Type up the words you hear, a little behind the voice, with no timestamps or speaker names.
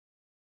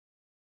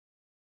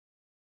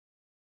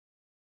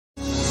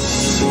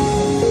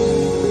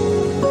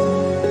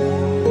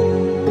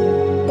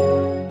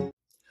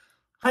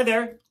Hi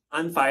there,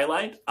 I'm Fire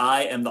Lyte.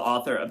 I am the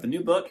author of the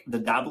new book, The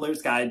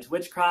Dabbler's Guide to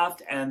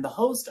Witchcraft, and the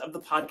host of the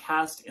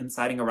podcast,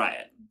 Inciting a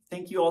Riot.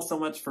 Thank you all so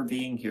much for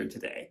being here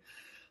today.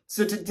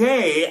 So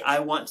today I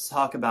want to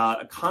talk about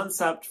a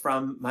concept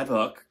from my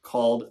book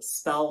called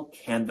spell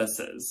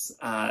canvases.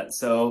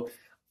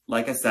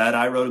 Like I said,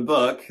 I wrote a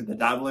book, The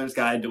Dabbler's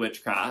Guide to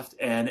Witchcraft,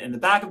 and in the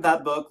back of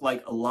that book,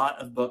 like a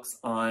lot of books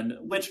on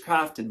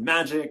witchcraft and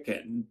magic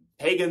and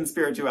pagan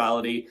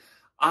spirituality,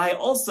 I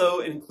also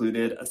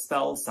included a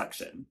spell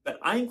section, but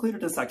I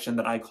included a section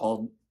that I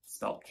called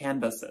spell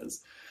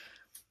canvases.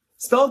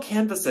 Spell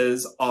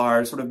canvases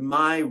are sort of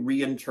my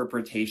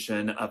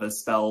reinterpretation of a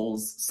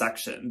spells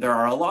section. There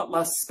are a lot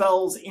less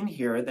spells in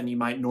here than you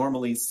might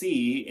normally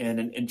see in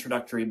an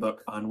introductory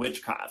book on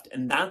witchcraft,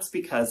 and that's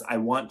because I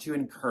want to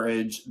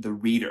encourage the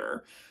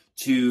reader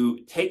to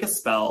take a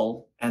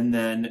spell and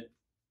then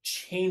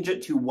change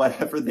it to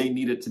whatever they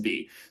need it to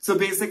be. So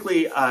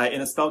basically,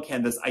 in a spell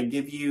canvas, I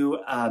give you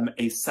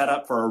a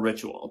setup for a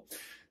ritual.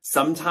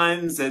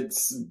 Sometimes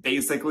it's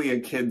basically a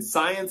kid's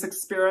science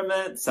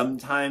experiment.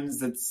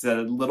 Sometimes it's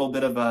a little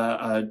bit of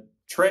a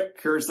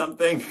trick or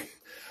something.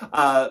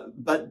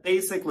 But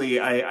basically,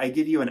 I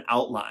give you an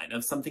outline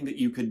of something that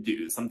you could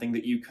do, something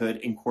that you could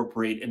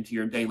incorporate into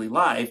your daily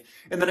life.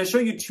 And then I show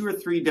you 2 or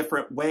 3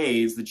 different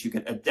ways that you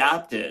can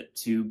adapt it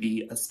to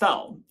be a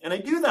spell. And I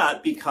do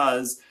that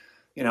because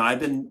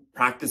I've been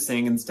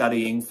practicing and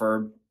studying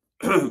for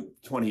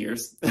 20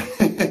 years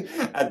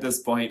at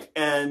this point.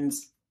 And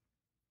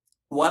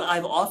what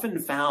I've often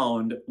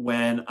found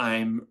when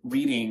I'm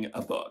reading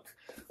a book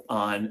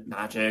on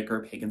magic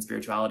or pagan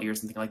spirituality or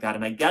something like that,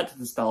 and I get to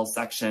the spells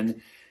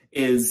section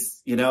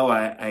is,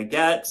 I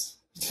get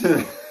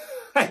to,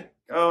 I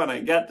go and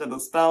I get to the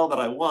spell that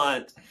I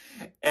want,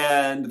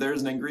 and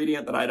there's an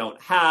ingredient that I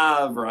don't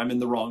have, or I'm in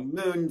the wrong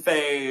moon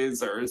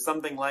phase or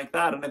something like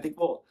that. And I think,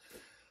 well,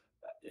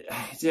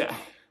 yeah,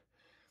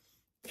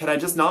 can I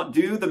just not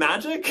do the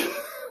magic?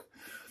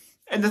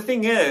 And the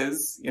thing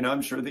is,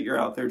 I'm sure that you're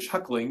out there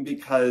chuckling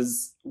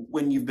because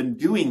when you've been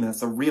doing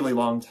this a really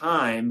long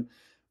time,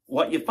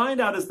 what you find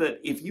out is that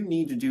if you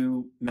need to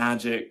do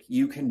magic,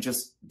 you can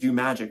just do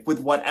magic with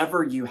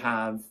whatever you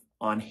have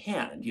on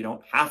hand. You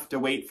don't have to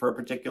wait for a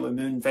particular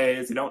moon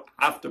phase. You don't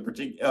have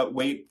to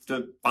wait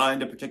to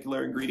find a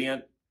particular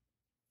ingredient.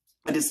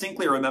 I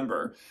distinctly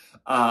remember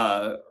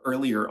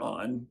earlier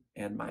on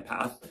in my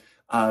path,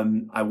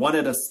 I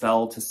wanted a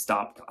spell to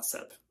stop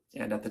gossip.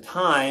 And at the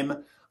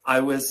time, I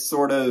was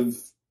sort of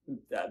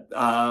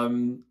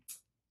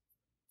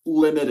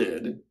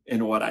limited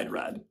in what I'd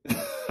read.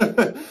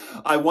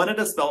 I wanted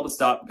a spell to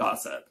stop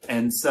gossip.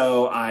 And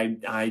so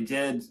I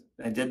did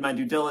my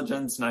due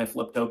diligence and I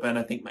flipped open,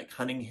 I think, my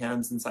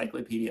Cunningham's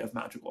Encyclopedia of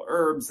Magical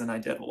Herbs, and I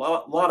did a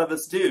lot of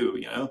us do,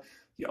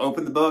 You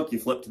open the book, you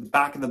flip to the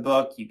back of the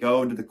book, you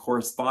go into the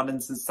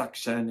correspondences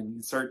section and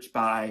you search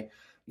by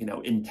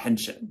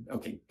intention.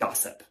 Okay,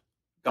 gossip.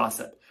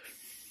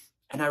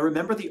 And I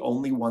remember the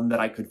only one that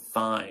I could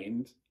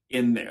find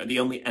in there, the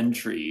only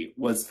entry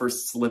was for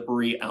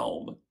slippery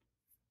elm.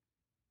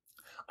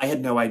 I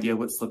had no idea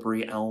what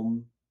slippery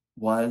elm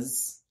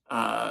was.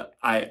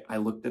 I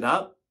looked it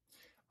up.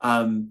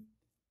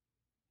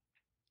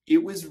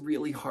 It was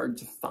really hard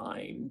to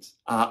find.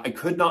 I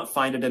could not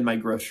find it in my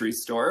grocery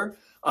store.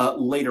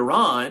 Later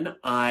on,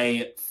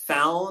 I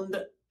found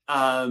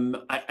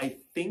I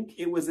think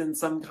it was in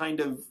some kind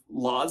of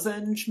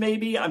lozenge,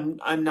 maybe.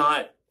 I'm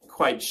not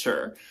quite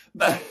sure.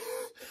 But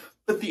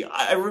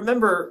I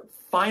remember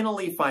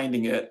finally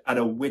finding it at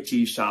a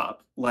witchy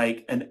shop,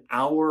 like an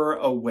hour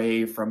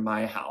away from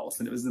my house.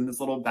 And it was in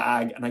this little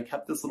bag, and I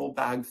kept this little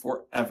bag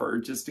forever,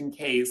 just in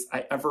case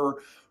I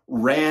ever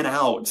ran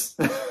out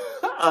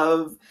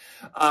of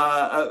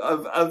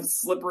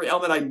slippery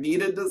elm and I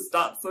needed to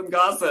stop some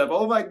gossip.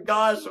 Oh my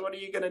gosh, what are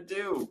you gonna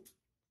do?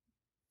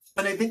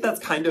 And I think that's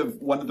kind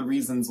of one of the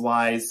reasons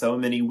why so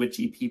many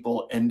witchy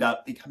people end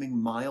up becoming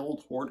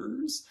mild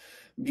hoarders,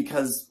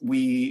 because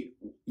we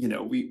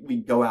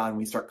go out and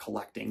we start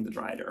collecting the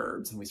dried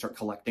herbs and we start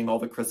collecting all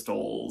the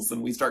crystals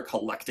and we start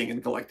collecting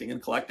and collecting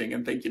and collecting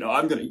and think,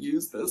 I'm going to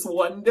use this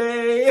one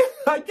day.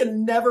 I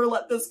can never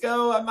let this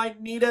go. I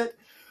might need it.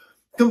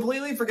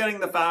 Completely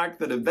forgetting the fact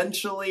that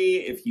eventually,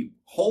 if you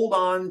hold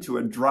on to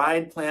a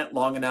dried plant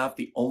long enough,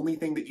 the only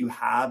thing that you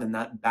have in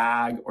that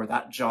bag or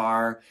that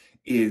jar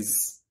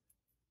is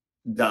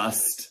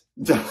dust.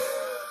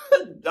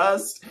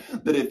 Dust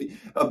that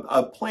if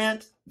a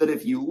plant that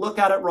if you look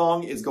at it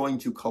wrong is going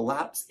to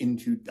collapse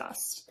into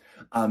dust.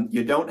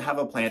 You don't have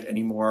a plant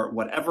anymore.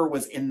 Whatever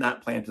was in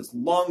that plant is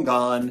long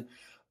gone.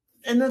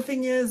 And the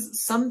thing is,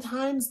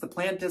 sometimes the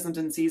plant isn't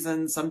in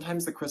season,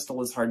 sometimes the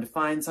crystal is hard to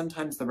find,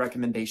 sometimes the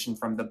recommendation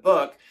from the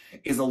book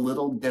is a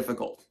little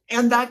difficult.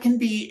 And that can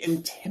be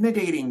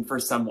intimidating for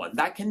someone.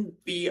 That can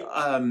be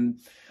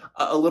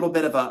a little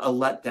bit of a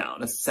letdown,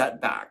 a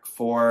setback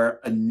for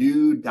a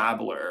new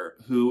dabbler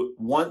who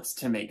wants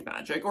to make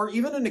magic, or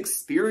even an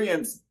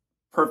experienced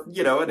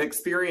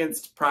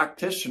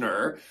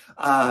practitioner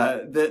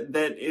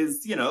that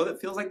is, that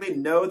feels like they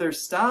know their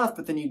stuff,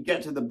 but then you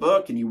get to the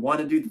book and you want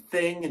to do the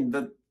thing and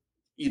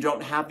you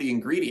don't have the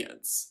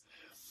ingredients.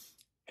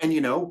 And,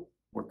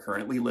 we're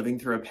currently living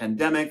through a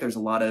pandemic. There's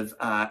a lot of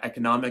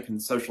economic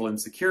and social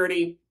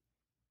insecurity.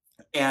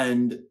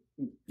 And,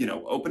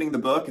 opening the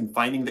book and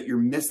finding that you're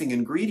missing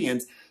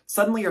ingredients,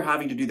 suddenly you're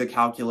having to do the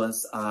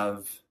calculus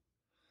of,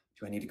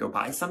 do I need to go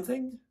buy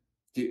something?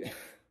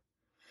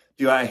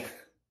 Do I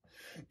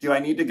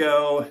need to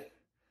go,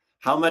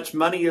 how much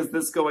money is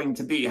this going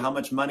to be? How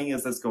much money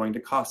is this going to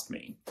cost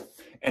me?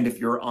 And if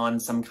you're on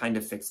some kind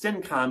of fixed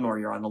income, or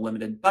you're on a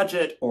limited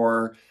budget,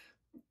 or,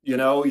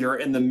 you're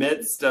in the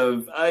midst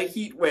of a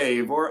heat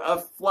wave or a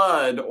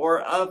flood or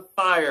a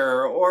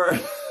fire, or,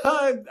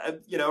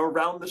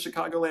 around the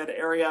Chicagoland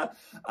area,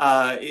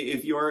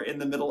 if you're in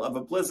the middle of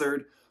a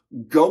blizzard,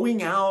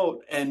 going out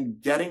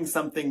and getting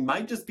something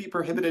might just be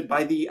prohibited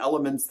by the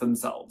elements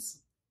themselves.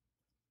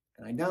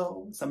 And I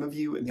know some of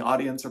you in the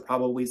audience are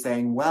probably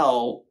saying,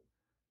 well,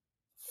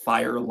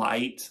 Fire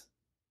Lyte,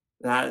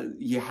 that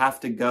you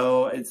have to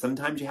go, and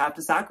sometimes you have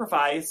to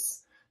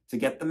sacrifice to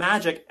get the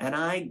magic, and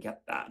I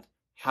get that.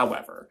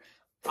 However,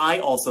 I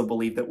also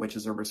believe that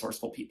witches are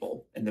resourceful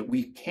people, and that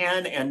we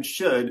can and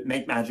should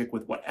make magic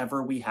with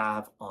whatever we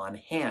have on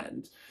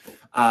hand.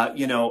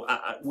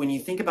 When you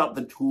think about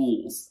the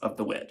tools of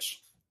the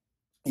witch,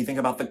 you think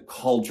about the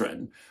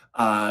cauldron,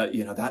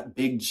 that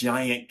big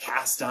giant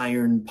cast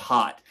iron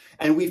pot,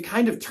 and we've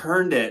kind of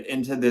turned it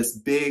into this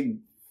big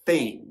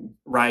thing,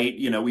 right?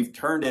 We've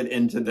turned it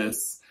into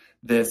this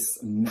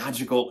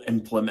magical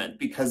implement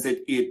because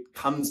it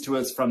comes to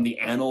us from the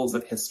annals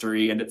of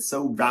history, and it's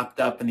so wrapped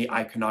up in the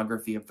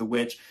iconography of the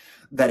witch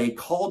that a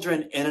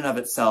cauldron in and of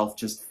itself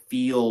just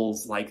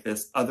feels like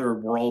this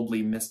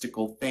otherworldly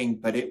mystical thing,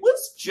 but it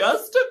was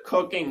just a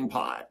cooking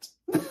pot.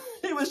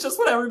 It was just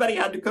what everybody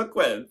had to cook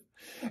with.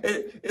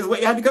 It is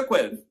what you had to cook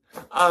with.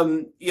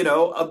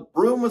 A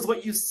broom was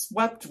what you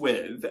swept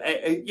with.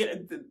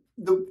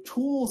 The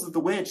tools of the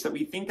witch that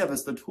we think of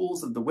as the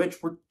tools of the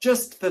witch were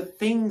just the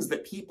things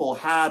that people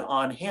had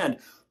on hand.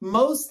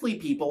 Mostly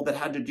people that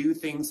had to do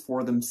things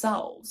for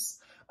themselves.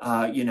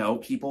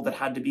 People that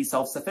had to be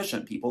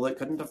self-sufficient, people that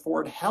couldn't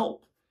afford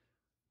help,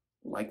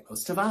 like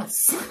most of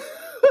us.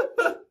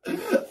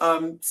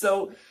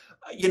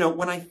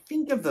 When I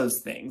think of those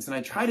things, and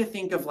I try to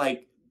think of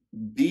like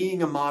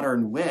being a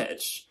modern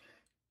witch,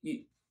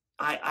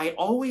 I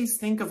always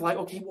think of like,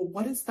 okay, well,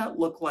 what does that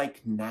look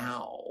like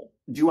now?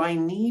 Do I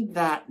need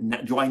that?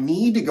 Do I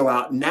need to go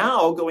out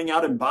now? Going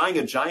out and buying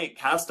a giant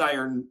cast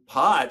iron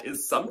pot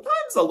is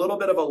sometimes a little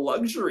bit of a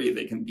luxury.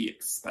 They can be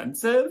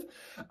expensive.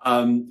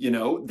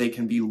 They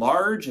can be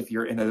large. If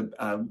you're in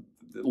a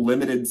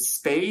limited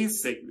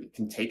space, it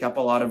can take up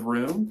a lot of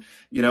room.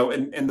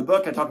 In the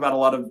book, I talk about a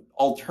lot of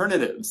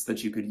alternatives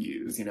that you could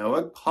use.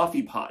 A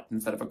coffee pot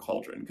instead of a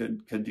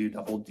cauldron could do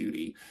double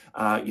duty.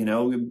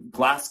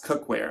 Glass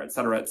cookware, et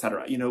cetera, et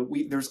cetera.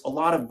 There's a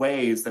lot of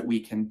ways that we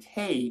can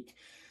take,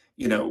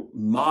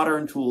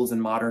 modern tools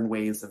and modern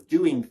ways of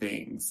doing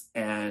things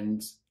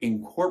and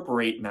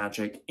incorporate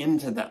magic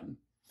into them.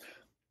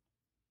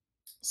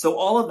 So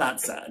all of that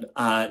said,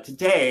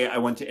 today I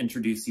want to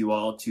introduce you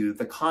all to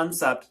the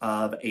concept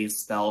of a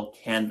spell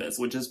canvas,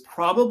 which is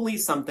probably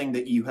something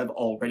that you have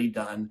already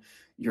done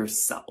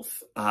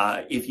yourself.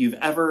 If you've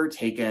ever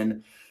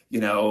taken,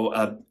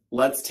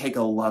 let's take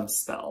a love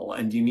spell,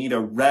 and you need a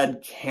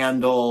red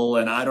candle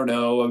and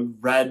a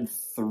red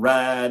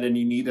thread, and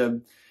you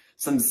need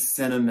some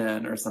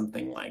cinnamon or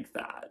something like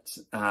that,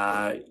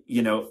 and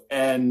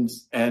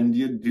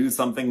you do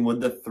something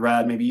with the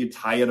thread. Maybe you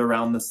tie it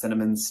around the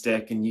cinnamon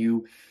stick and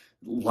you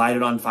light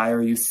it on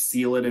fire, you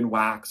seal it in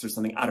wax or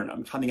something. I don't know,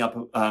 I'm coming up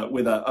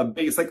with a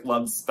basic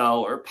love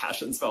spell or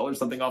passion spell or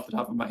something off the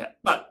top of my head.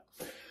 But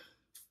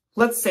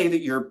let's say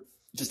that you're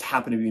just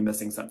happen to be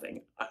missing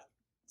something.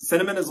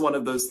 Cinnamon is one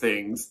of those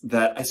things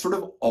that I sort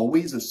of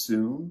always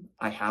assume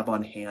I have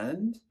on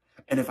hand.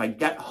 And if I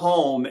get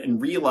home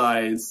and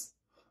realize,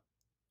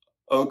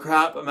 oh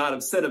crap, I'm out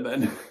of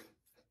cinnamon,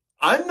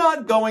 I'm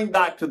not going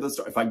back to the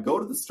store. If I go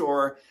to the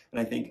store and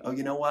I think, oh,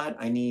 you know what?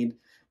 I need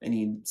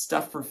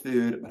stuff for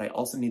food, but I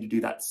also need to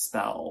do that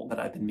spell that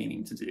I've been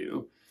meaning to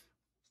do.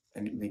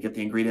 And they get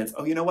the ingredients.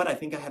 Oh, you know what? I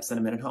think I have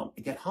cinnamon at home.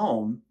 I get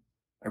home,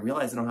 I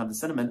realize I don't have the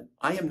cinnamon.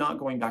 I am not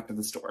going back to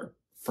the store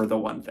for the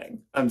one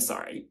thing. I'm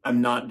sorry.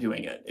 I'm not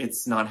doing it.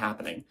 It's not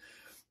happening.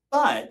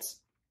 But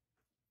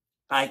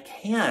I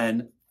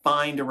can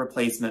find a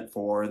replacement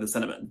for the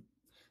cinnamon.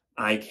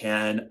 I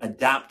can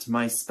adapt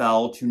my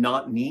spell to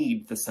not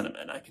need the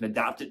cinnamon. I can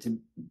adapt it to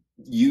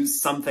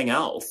use something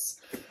else.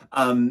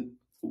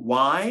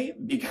 Why?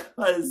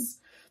 Because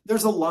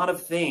there's a lot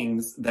of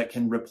things that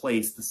can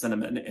replace the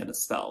cinnamon in a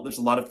spell. There's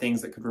a lot of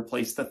things that could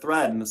replace the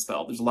thread in the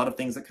spell. There's a lot of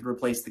things that could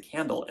replace the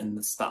candle in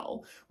the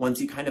spell.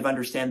 Once you kind of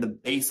understand the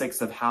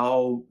basics of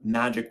how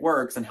magic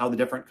works and how the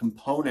different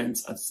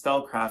components of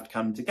spellcraft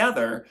come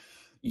together,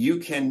 you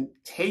can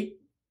take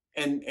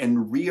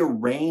and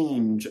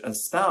rearrange a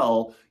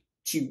spell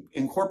to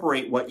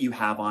incorporate what you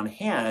have on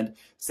hand,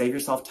 save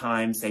yourself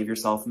time, save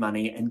yourself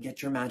money, and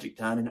get your magic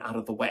done and out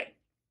of the way.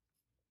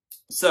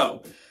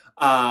 So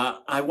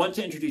I want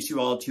to introduce you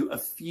all to a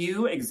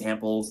few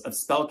examples of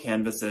spell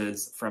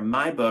canvases from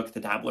my book,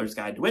 The Dabbler's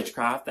Guide to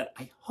Witchcraft, that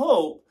I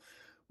hope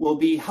will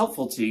be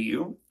helpful to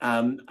you.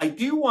 I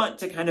do want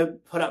to kind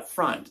of put up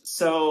front.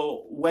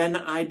 So when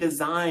I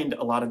designed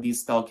a lot of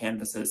these spell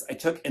canvases, I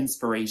took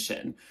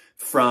inspiration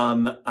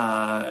from,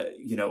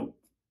 you know,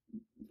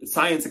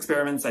 science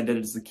experiments I did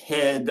as a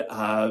kid,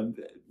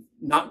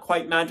 not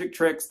quite magic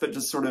tricks, but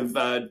just sort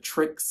of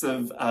tricks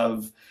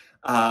of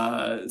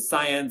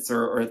science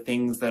or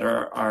things that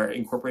are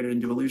incorporated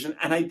into illusion.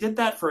 And I did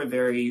that for a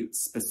very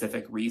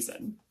specific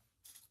reason,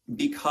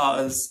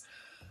 because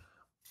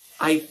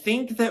I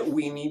think that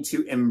we need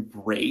to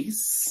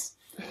embrace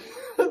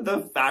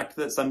the fact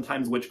that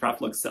sometimes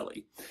witchcraft looks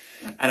silly.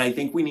 And I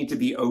think we need to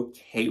be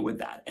okay with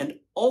that. And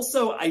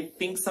also, I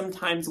think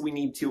sometimes we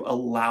need to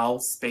allow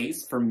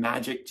space for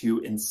magic to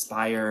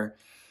inspire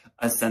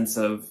a sense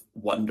of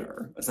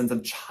wonder, a sense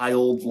of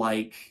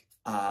childlike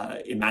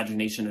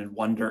imagination and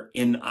wonder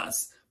in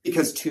us.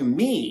 Because to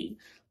me,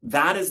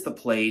 that is the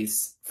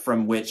place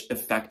from which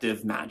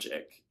effective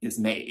magic is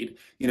made.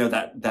 You know,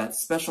 that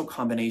special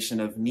combination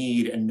of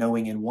need and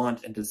knowing and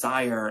want and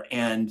desire,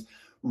 and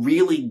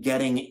really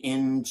getting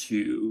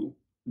into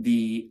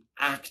the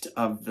act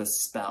of the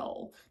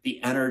spell,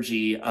 the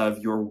energy of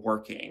your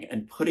working,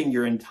 and putting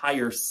your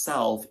entire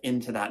self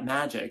into that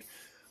magic.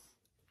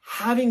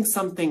 Having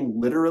something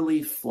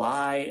literally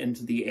fly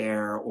into the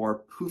air or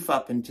poof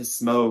up into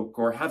smoke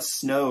or have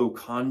snow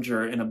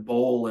conjure in a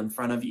bowl in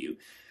front of you,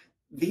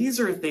 these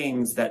are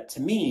things that,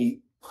 to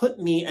me, put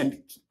me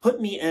in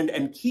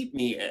and keep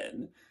me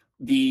in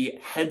the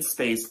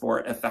headspace for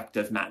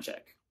effective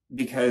magic,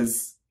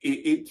 because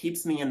it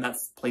keeps me in that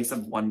place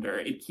of wonder.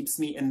 It keeps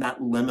me in that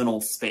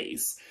liminal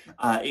space.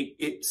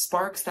 It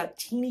sparks that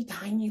teeny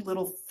tiny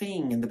little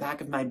thing in the back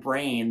of my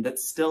brain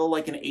that's still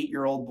like an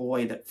 8-year-old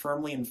boy that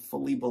firmly and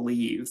fully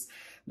believes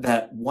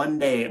that one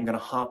day I'm going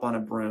to hop on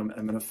a broom and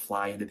I'm going to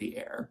fly into the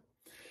air.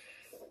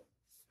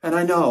 And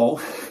I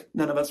know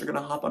none of us are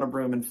going to hop on a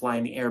broom and fly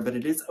in the air, but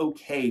it is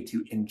okay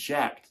to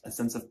inject a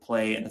sense of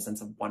play and a sense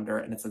of wonder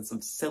and a sense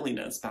of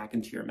silliness back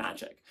into your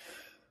magic.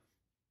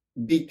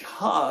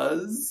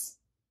 Because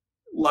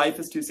life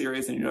is too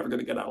serious and you're never going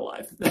to get out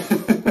alive.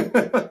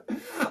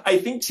 I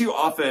think too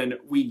often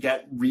we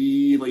get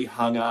really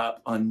hung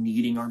up on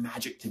needing our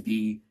magic to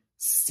be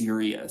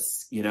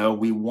serious. You know,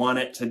 we want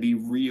it to be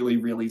really,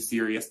 really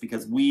serious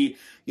because we,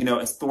 you know,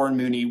 as Thorn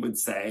Mooney would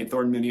say,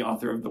 Thorn Mooney,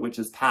 author of The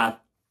Witch's Path,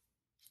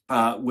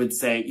 would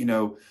say, you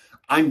know,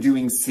 I'm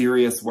doing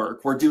serious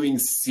work. We're doing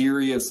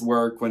serious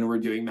work when we're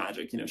doing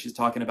magic. You know, she's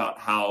talking about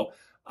how,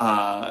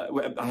 I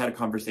had a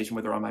conversation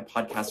with her on my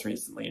podcast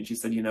recently, and she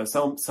said, you know,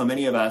 so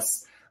many of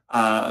us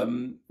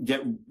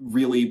get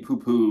really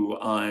poo-poo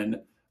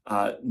on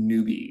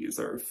newbies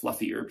or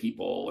fluffier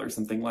people or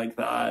something like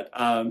that,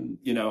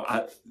 you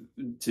know,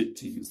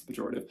 to use the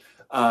pejorative,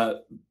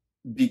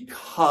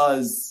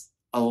 because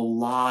a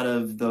lot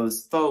of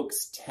those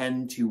folks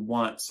tend to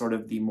want sort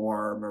of the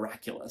more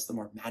miraculous, the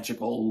more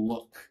magical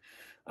look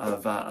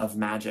of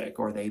magic,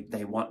 or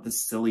they want the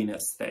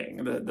silliness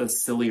thing, the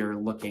sillier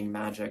looking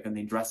magic, and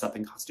they dress up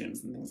in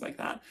costumes and things like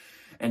that.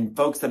 And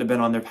folks that have been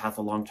on their path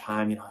a long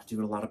time, you know,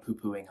 do a lot of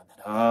poo-pooing on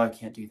that. Oh, I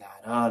can't do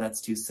that. Oh, that's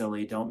too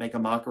silly. Don't make a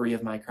mockery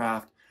of my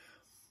craft.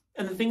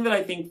 And the thing that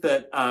I think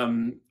that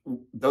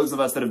those of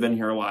us that have been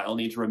here a while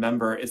need to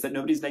remember is that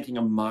nobody's making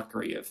a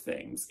mockery of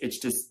things. It's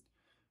just,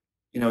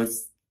 you know,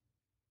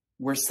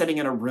 we're sitting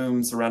in a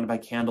room surrounded by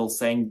candles,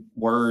 saying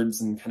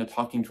words and kind of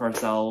talking to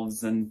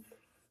ourselves, and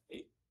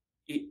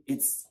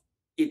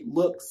it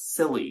looks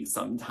silly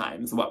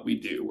sometimes what we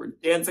do. We're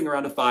dancing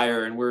around a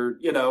fire, and we're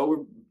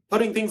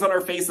putting things on our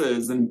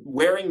faces and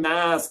wearing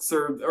masks,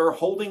 or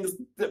holding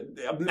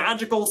a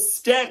magical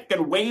stick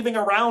and waving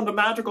around a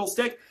magical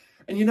stick.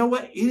 And you know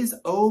what? It is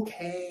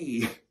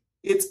okay.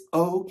 It's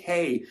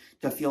okay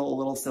to feel a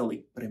little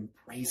silly, but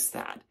embrace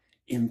that.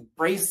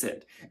 Embrace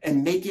it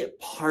and make it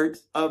part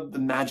of the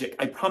magic.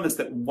 I promise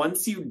that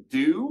once you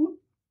do,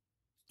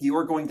 you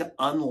are going to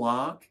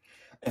unlock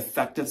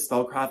effective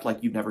spellcraft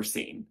like you've never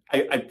seen.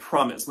 I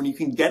promise. When you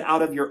can get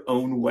out of your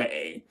own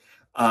way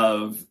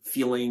of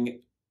feeling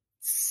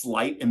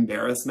slight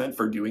embarrassment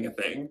for doing a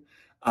thing,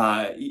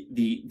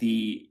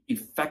 the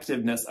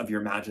effectiveness of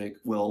your magic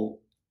will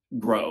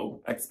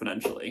grow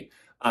exponentially,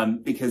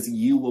 because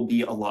you will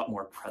be a lot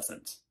more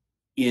present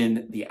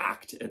in the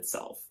act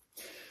itself.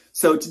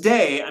 So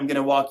today I'm going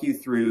to walk you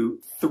through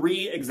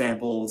 3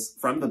 examples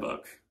from the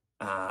book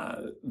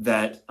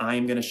that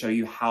I'm going to show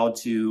you how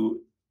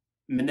to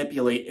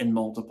manipulate in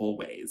multiple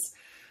ways.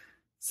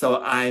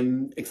 So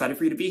I'm excited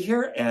for you to be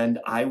here, and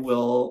I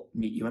will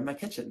meet you in my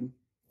kitchen.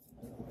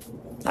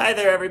 Hi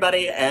there,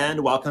 everybody,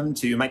 and welcome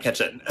to my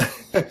kitchen.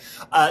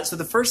 So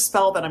the first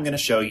spell that I'm going to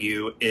show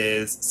you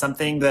is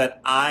something that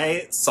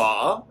I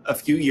saw a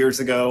few years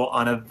ago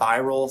on a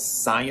viral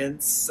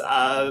science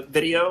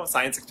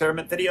science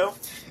experiment video,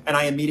 and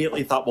I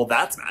immediately thought, well,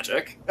 that's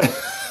magic.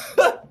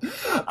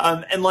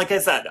 And like I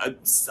said,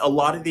 a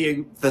lot of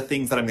the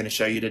things that I'm going to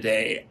show you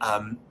today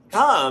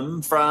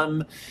come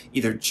from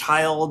either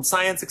child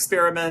science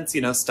experiments,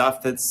 you know,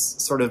 stuff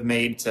that's sort of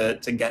made to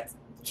get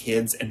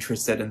kids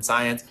interested in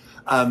science,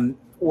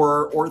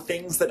 or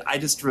things that I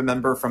just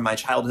remember from my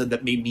childhood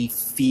that made me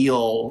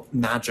feel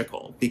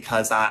magical,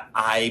 because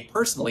I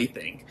personally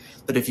think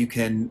that if you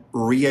can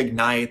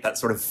reignite that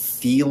sort of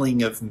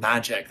feeling of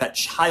magic, that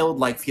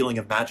childlike feeling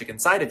of magic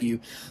inside of you,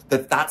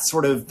 that's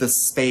sort of the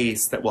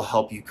space that will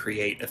help you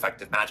create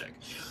effective magic.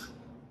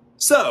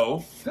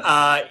 So,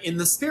 in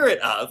the spirit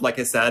of, like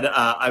I said,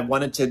 I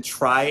wanted to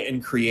try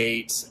and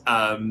create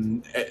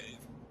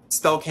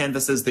spell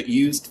canvases that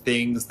used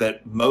things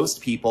that most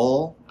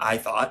people, I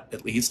thought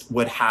at least,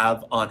 would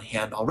have on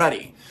hand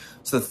already.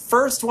 So the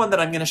first one that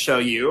I'm going to show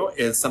you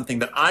is something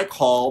that I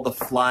call the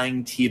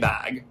flying tea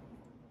bag.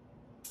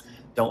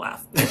 Don't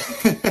laugh.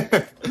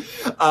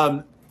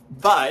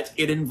 But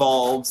it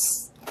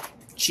involves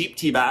cheap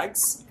tea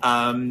bags.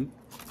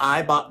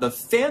 I bought the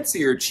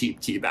fancier cheap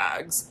tea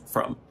bags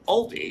from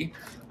Aldi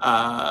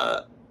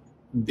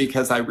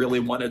because I really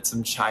wanted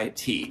some chai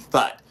tea.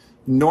 But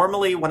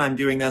normally when I'm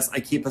doing this,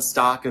 I keep a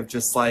stock of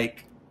just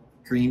like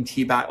green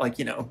tea bag, like,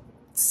 you know,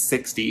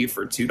 60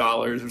 for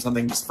 $2 or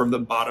something, just from the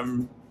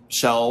bottom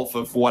shelf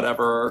of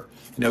whatever,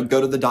 you know, go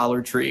to the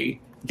Dollar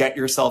Tree, get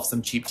yourself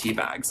some cheap tea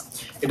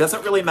bags. It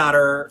doesn't really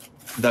matter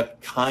the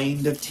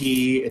kind of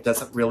tea. It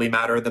doesn't really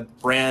matter the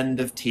brand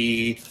of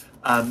tea.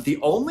 The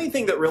only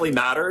thing that really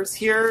matters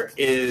here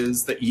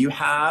is that you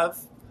have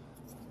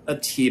a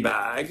tea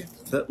bag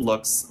that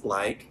looks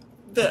like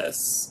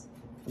this,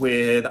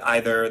 with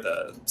either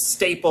the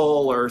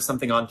staple or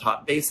something on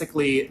top,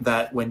 basically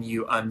that when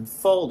you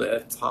unfold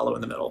it, it's hollow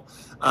in the middle,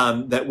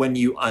 that when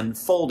you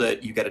unfold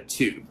it, you get a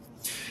tube.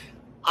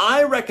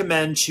 I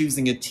recommend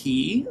choosing a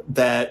tea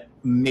that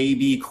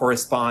maybe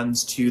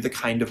corresponds to the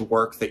kind of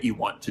work that you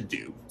want to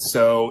do.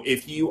 So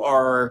if you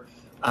are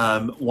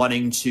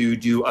wanting to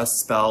do a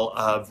spell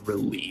of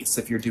release,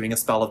 if you're doing a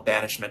spell of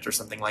banishment or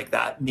something like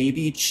that,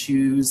 maybe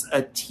choose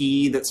a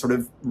tea that sort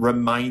of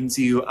reminds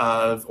you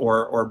of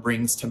or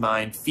brings to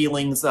mind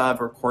feelings of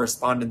or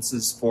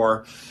correspondences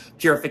for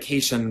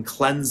purification,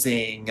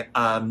 cleansing,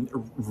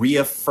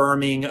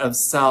 reaffirming of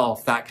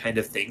self, that kind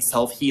of thing,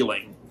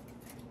 self-healing.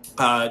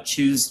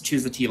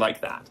 Choose a tea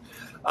like that.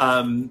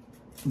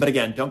 But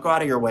again, don't go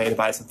out of your way to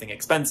buy something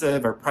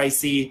expensive or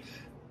pricey.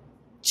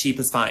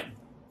 Cheap is fine.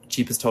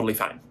 Cheap is totally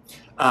fine.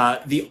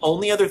 The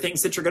only other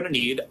things that you're going to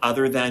need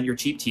other than your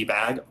cheap tea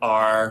bag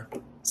are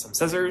some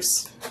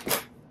scissors,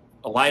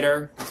 a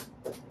lighter,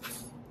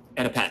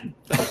 and a pen.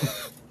 I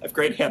have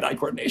great hand-eye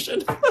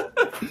coordination.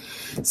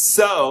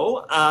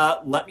 So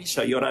let me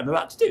show you what I'm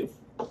about to do.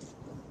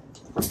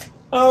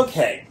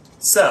 Okay,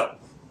 so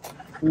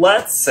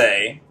let's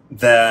say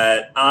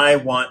that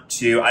I've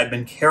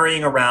been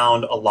carrying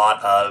around a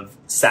lot of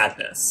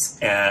sadness,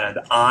 and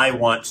I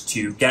want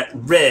to get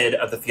rid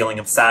of the feeling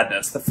of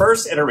sadness. The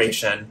first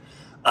iteration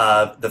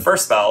of the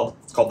first spell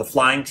is called the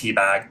Flying Tea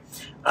Bag,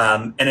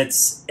 and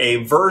it's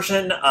a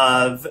version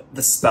of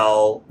the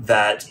spell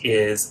that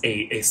is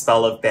a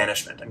spell of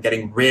banishment. I'm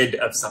getting rid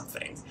of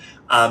something.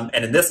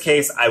 And in this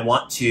case, I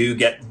want to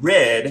get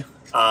rid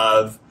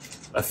of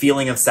a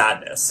feeling of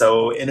sadness.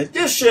 So in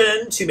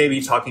addition to maybe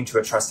talking to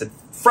a trusted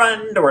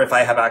friend, or if I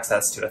have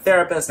access to a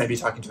therapist, maybe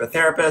talking to a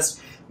therapist,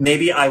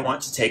 maybe I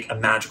want to take a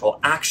magical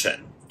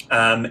action.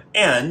 And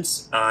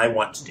I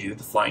want to do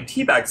the flying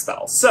tea bag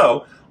spell.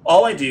 So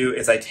all I do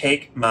is I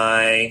take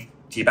my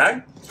tea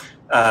bag,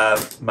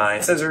 my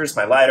scissors,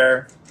 my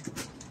lighter,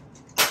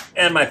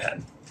 and my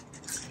pen.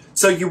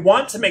 So you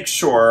want to make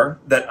sure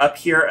that up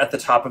here at the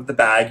top of the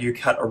bag, you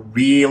cut a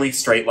really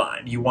straight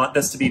line. You want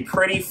this to be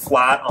pretty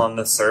flat on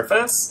the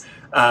surface,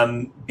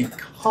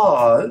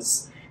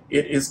 because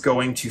it is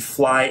going to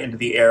fly into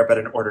the air, but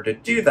in order to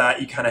do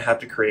that, you kind of have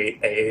to create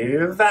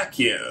a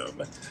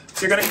vacuum.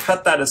 So you're going to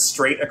cut that as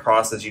straight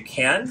across as you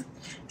can,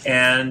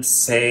 and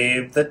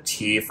save the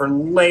tea for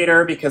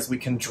later because we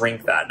can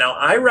drink that. Now,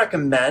 I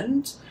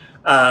recommend,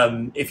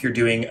 if you're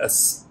doing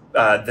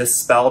this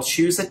spell,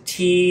 choose a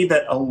tea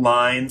that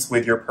aligns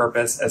with your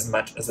purpose as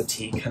much as a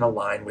tea can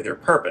align with your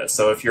purpose.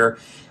 So if you're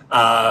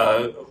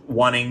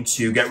wanting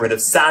to get rid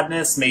of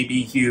sadness, maybe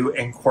you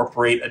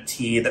incorporate a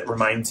tea that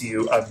reminds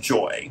you of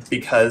joy,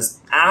 because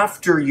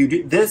after you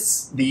do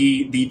this,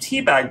 the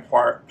tea bag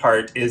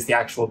part is the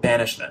actual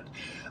banishment.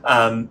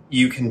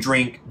 You can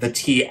drink the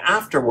tea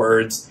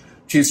afterwards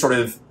to sort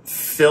of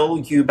fill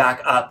you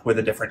back up with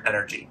a different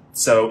energy.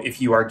 So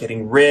if you are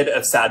getting rid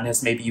of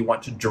sadness, maybe you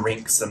want to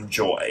drink some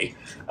joy.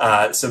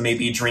 So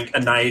maybe drink a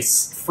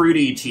nice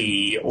fruity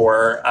tea,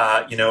 or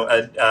you know,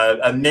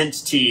 a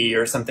mint tea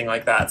or something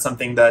like that.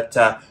 Something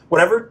that,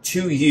 whatever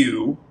to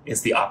you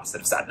is the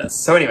opposite of sadness.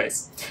 So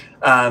anyways,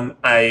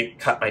 I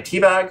cut my tea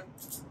bag,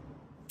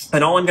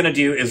 and all I'm going to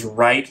do is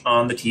write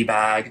on the tea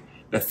bag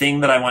the thing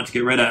that I want to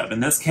get rid of.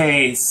 In this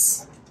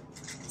case,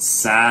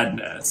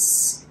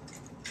 sadness.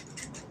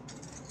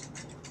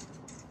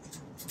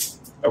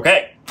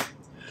 Okay,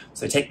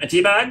 so I take my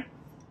tea bag,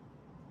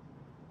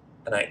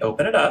 and I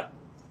open it up,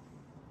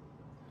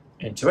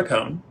 into a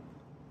cone.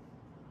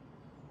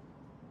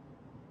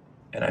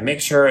 And I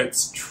make sure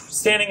it's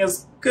standing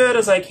as good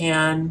as I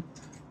can.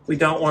 We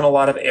don't want a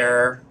lot of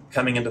air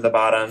coming into the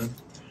bottom.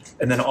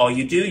 And then all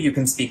you do, you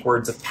can speak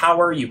words of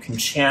power, you can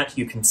chant,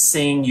 you can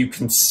sing, you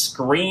can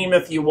scream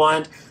if you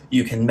want,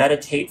 you can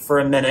meditate for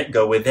a minute,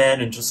 go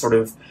within and just sort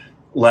of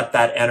let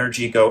that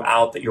energy go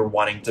out that you're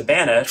wanting to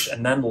banish,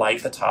 and then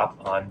light the top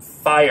on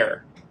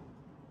fire.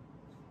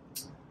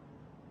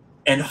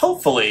 And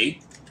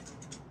hopefully,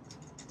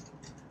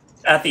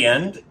 at the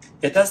end,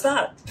 it does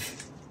that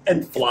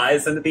and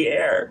flies into the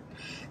air.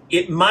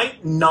 It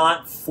might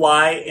not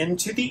fly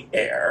into the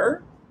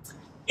air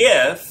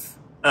if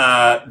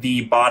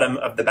the bottom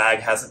of the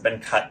bag hasn't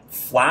been cut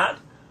flat,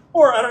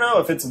 or I don't know,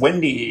 if it's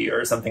windy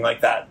or something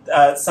like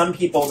that. Some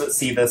people that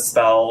see this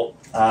spell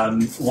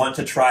want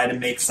to try to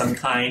make some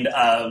kind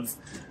of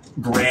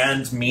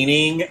grand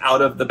meaning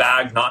out of the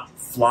bag not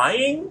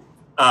flying.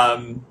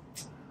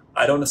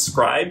 I don't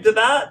ascribe to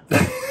that.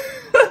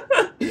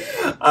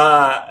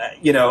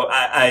 You know,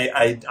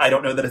 I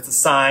don't know that it's a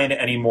sign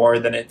any more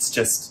than it's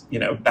just, you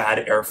know,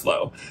 bad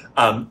airflow.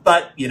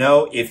 But, you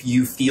know, if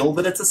you feel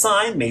that it's a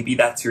sign, maybe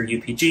that's your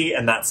UPG,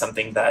 and that's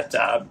something that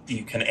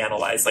you can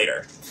analyze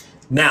later.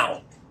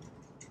 Now,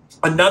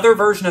 another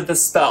version of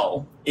this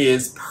spell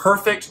is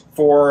perfect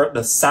for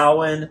the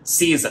Samhain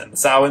season, the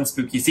Samhain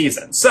spooky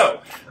season.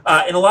 So,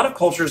 in a lot of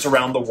cultures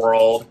around the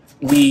world,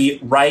 we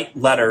write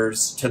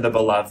letters to the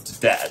beloved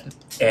dead,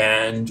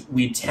 and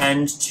we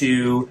tend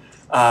to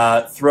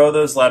throw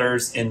those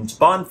letters into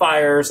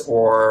bonfires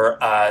or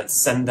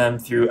send them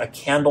through a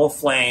candle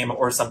flame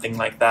or something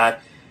like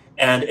that.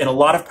 And in a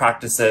lot of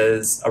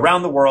practices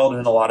around the world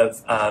and in a lot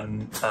of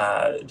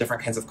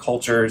different kinds of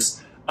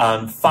cultures,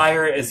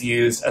 fire is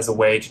used as a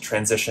way to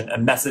transition a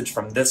message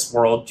from this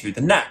world to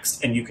the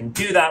next. And you can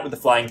do that with the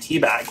flying tea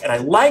bag. And I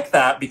like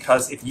that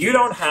because if you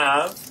don't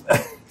have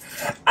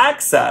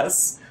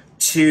access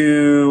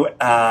to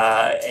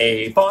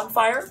a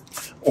bonfire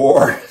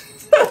or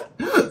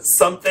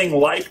something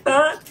like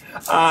that,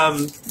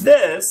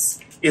 this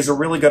is a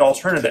really good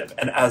alternative.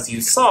 And as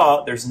you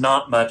saw, there's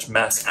not much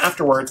mess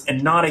afterwards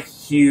and not a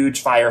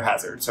huge fire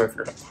hazard. So if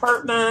you're in an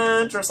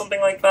apartment or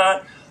something like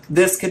that,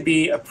 this could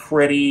be a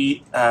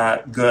pretty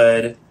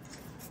good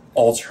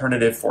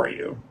alternative for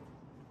you.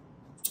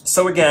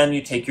 So again,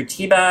 you take your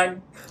tea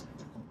bag.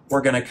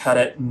 We're going to cut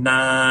it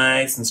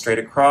nice and straight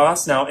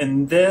across. Now,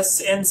 in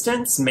this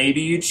instance, maybe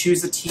you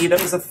choose a tea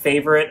that was a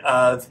favorite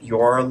of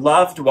your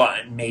loved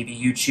one. Maybe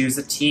you choose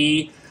a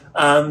tea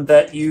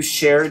that you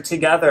shared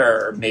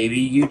together. Maybe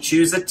you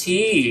choose a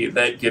tea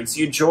that gives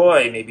you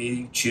joy. Maybe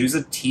you choose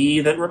a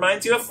tea that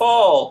reminds you of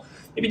fall.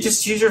 Maybe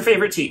just choose your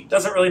favorite tea.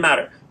 Doesn't really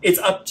matter. It's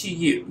up to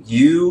you.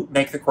 You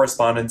make the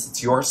correspondence.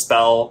 It's your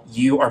spell.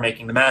 You are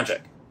making the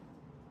magic.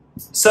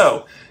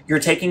 So you're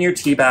taking your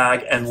tea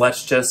bag, and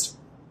let's just,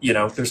 you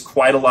know, there's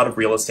quite a lot of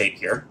real estate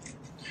here.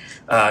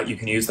 You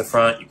can use the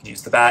front, you can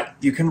use the back.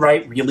 You can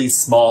write really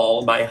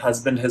small. My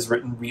husband has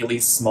written really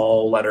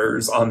small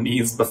letters on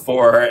these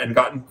before and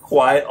gotten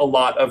quite a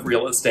lot of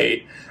real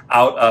estate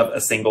out of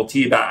a single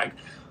tea bag.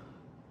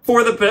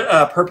 For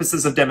the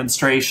purposes of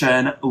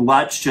demonstration,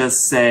 let's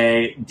just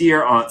say,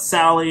 Dear Aunt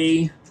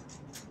Sally,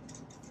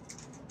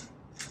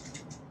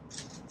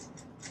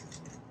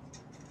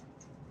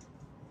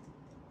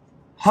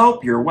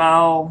 hope you're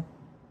well.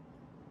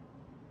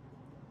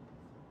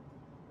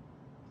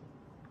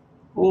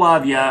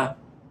 Love ya.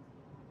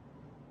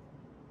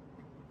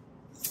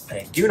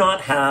 I do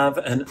not have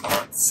an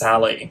Aunt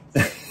Sally.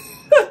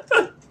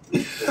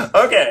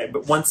 Okay,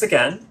 but once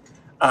again,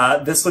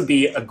 this would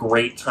be a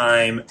great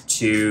time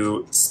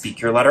to speak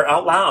your letter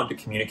out loud, to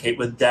communicate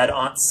with dead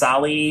Aunt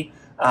Sally,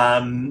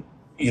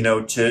 you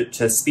know,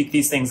 to speak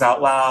these things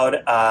out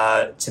loud,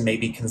 to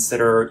maybe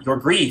consider your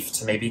grief,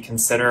 to maybe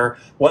consider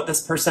what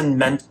this person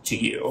meant to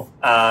you,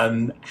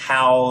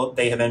 how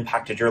they have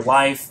impacted your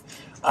life.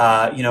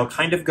 You know,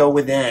 kind of go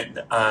within,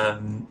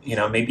 you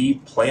know,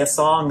 maybe play a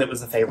song that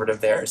was a favorite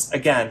of theirs.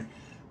 Again,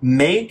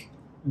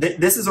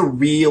 this is a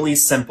really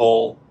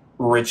simple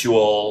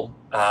ritual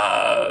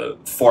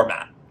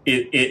format.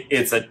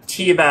 It's a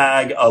tea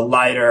bag, a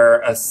lighter,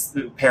 a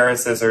pair of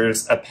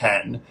scissors, a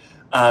pen.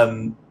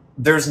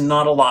 There's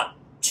not a lot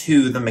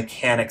to the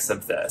mechanics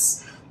of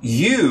this.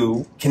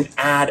 You can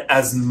add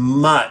as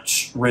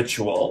much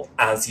ritual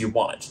as you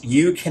want.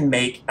 You can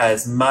make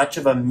as much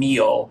of a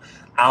meal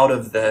out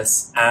of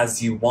this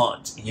as you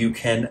want. You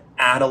can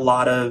add a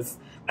lot of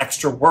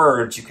extra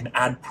words. You can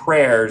add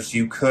prayers.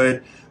 You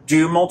could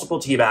do multiple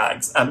tea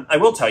bags. I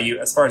will tell you,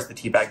 as far as the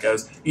tea bag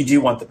goes, you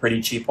do want the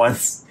pretty cheap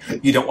ones.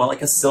 You don't want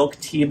like a silk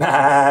tea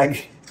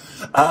bag.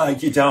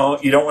 You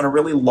don't want a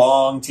really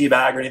long tea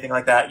bag or anything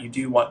like that. You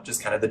do want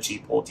just kind of the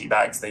cheap old tea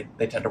bags. They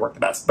tend to work the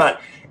best. But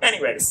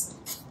anyways,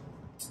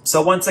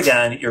 so once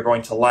again, you're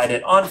going to light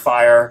it on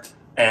fire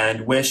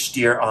and wish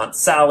dear Aunt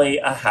Sally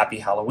a happy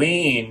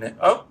Halloween.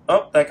 Oh,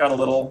 that got a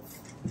little...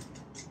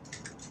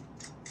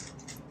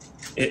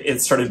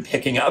 It started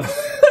picking up.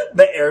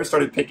 The air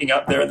started picking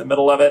up there in the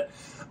middle of it.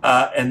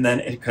 And then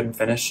it couldn't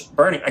finish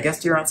burning. I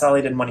guess dear Aunt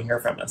Sally didn't want to hear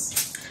from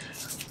us.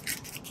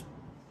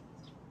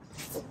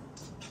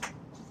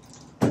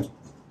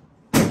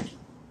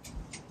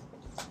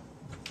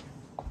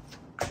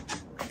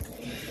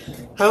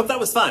 I hope that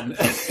was fun.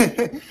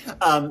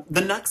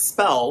 The next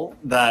spell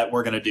that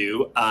we're going to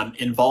do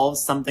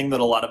involves something that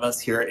a lot of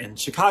us here in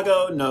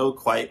Chicago know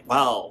quite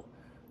well.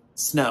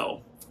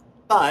 Snow.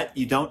 But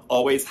you don't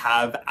always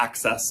have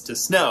access to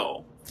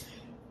snow.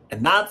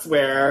 And that's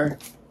where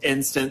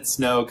instant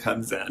snow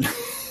comes in.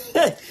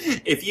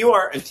 If you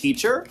are a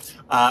teacher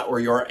or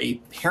you're a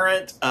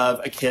parent of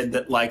a kid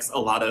that likes a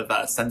lot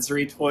of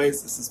sensory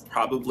toys, this is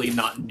probably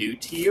not new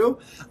to you.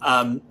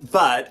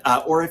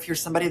 Or if you're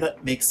somebody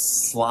that makes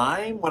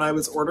slime, when I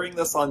was ordering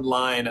this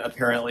online,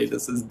 apparently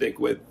this is big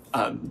with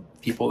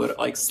people that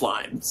like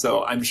slime.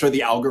 So I'm sure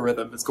the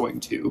algorithm is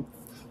going to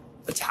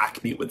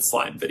attack me with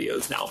slime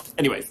videos now.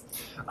 Anyways,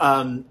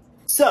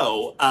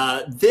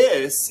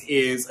 this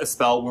is a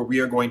spell where we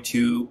are going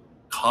to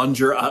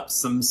conjure up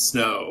some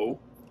snow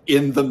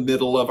in the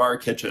middle of our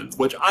kitchens,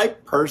 which I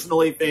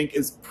personally think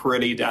is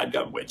pretty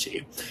dadgum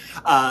witchy.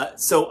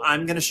 So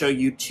I'm going to show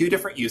you two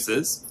different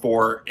uses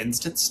for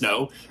instant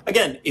snow.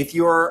 Again, if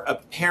you're a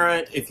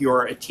parent, if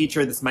you're a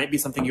teacher, this might be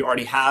something you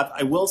already have.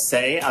 I will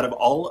say out of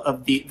all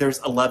of there's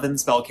 11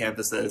 spell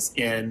canvases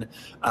in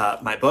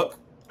my book.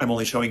 I'm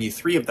only showing you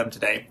 3 of them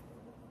today.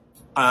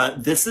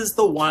 This is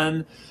the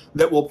one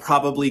that will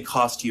probably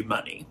cost you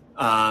money.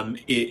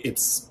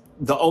 It's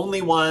the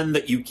only one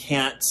that you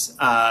can't,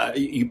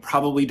 you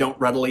probably don't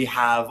readily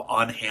have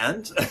on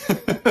hand.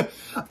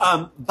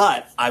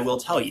 But I will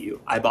tell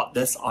you, I bought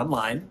this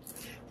online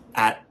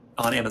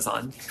on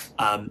Amazon,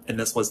 and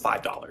this was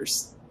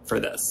 $5 for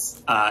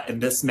this. And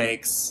this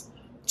makes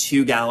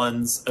 2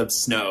 gallons of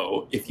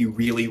snow if you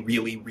really,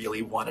 really,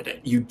 really wanted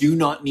it. You do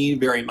not need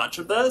very much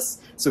of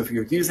this. So if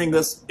you're using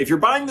this, if you're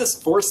buying this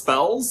for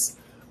spells,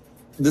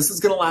 this is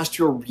going to last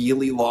you a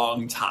really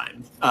long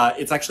time.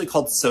 It's actually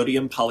called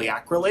sodium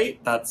polyacrylate.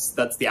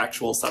 That's the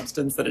actual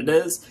substance that it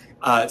is.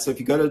 So if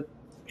you go to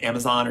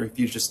Amazon or if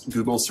you just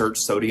Google search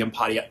sodium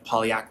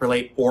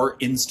polyacrylate or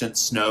instant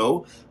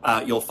snow,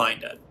 you'll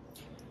find it.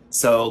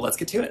 So let's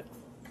get to it.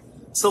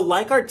 So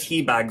like our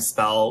tea bag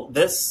spell,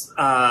 this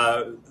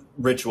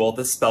ritual,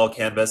 this spell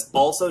canvas,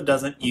 also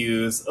doesn't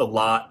use a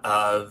lot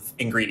of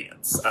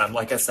ingredients.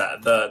 Like I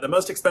said, the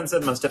most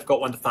expensive, most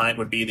difficult one to find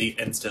would be the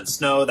instant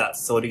snow,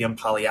 that's sodium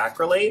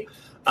polyacrylate.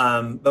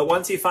 But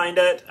once you find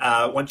it,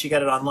 once you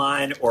get it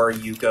online or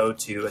you go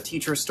to a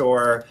teacher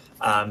store,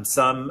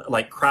 some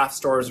like craft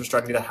stores are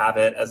starting to have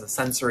it as a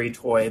sensory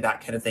toy,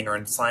 that kind of thing, or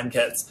in slime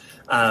kits.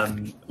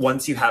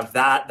 Once you have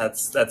that,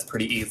 that's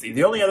pretty easy.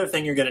 The only other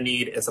thing you're going to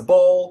need is a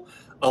bowl,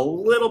 a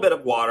little bit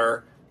of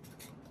water,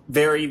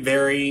 very,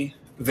 very,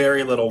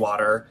 very little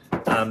water,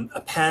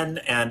 a pen,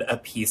 and a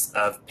piece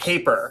of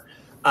paper.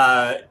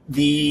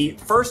 The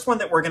first one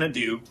that we're going to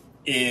do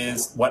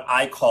is what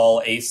I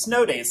call a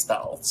snow day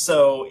spell.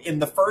 So in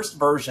the first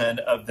version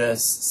of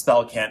this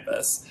spell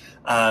canvas,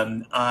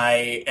 I'm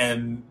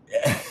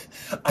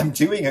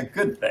doing a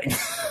good thing.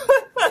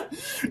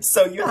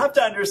 So you have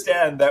to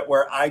understand that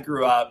where I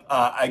grew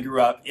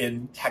up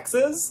in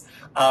Texas,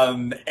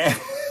 and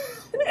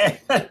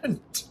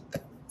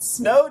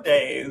snow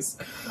days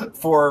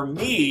for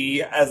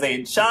me as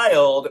a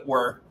child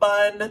were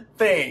fun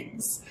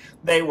things.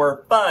 They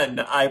were fun,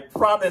 I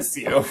promise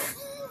you.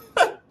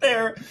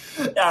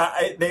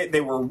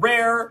 They were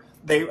rare,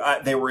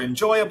 they were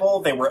enjoyable,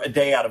 they were a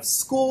day out of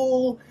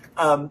school,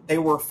 they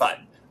were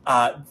fun.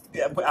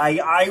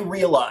 I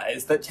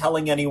realized that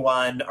telling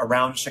anyone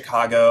around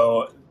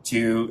Chicago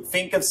to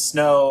think of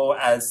snow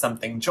as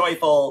something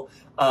joyful,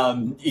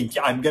 I'm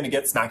going to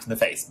get smacked in the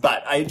face.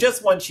 But I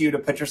just want you to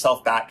put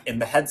yourself back in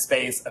the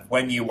headspace of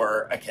when you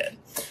were a kid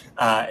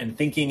and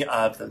thinking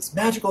of those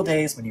magical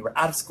days when you were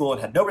out of school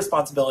and had no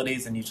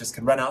responsibilities and you just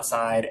could run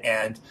outside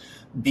and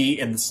be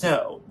in the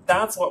snow.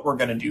 That's what we're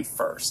going to do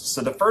first.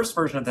 So the first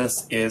version of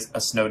this is a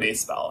snow day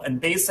spell.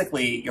 And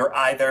basically, you're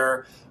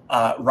either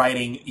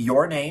writing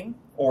your name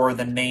or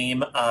the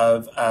name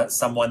of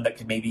someone that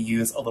could maybe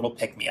use a little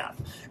pick-me-up.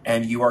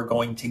 And you are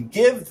going to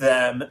give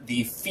them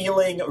the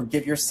feeling, or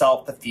give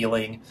yourself the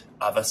feeling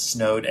of a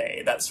snow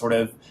day. That sort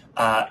of,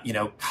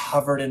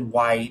 covered in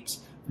white,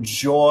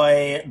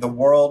 joy, the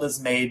world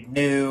is made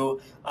new,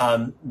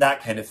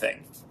 that kind of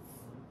thing.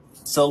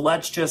 So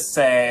let's just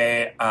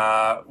say,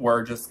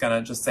 we're just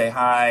gonna say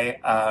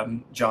hi,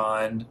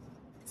 John,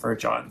 for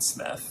John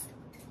Smith.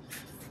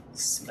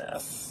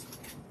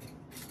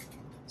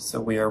 So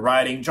we are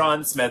writing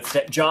John Smith.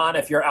 John,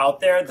 if you're out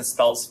there, the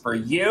spell's for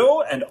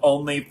you and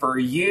only for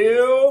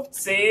you.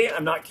 See,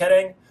 I'm not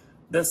kidding.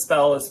 This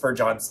spell is for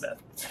John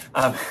Smith.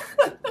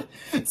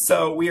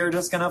 So we are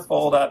just going to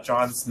fold up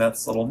John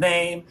Smith's little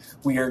name.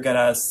 We are going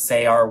to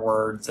say our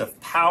words of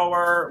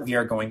power. We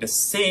are going to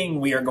sing.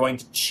 We are going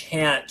to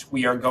chant.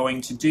 We are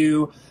going to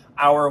do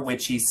our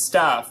witchy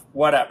stuff,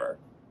 whatever.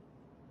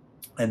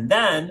 And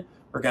then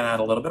we're going to add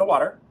a little bit of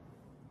water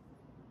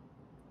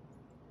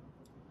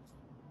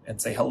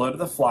and say hello to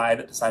the fly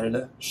that decided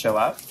to show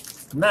up.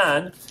 And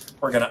then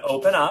we're going to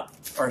open up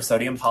our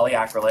sodium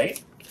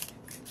polyacrylate.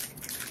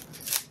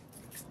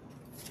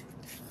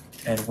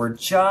 And we're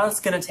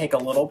just going to take a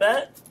little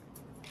bit,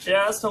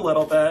 just a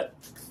little bit,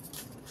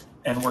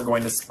 and we're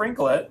going to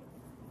sprinkle it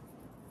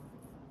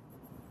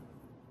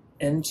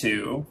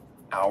into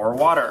our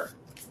water.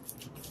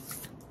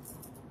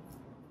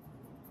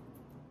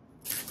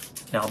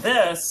 Now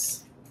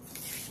this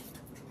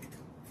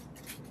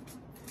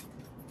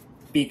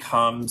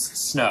becomes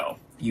snow.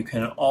 You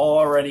can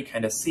already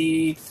kind of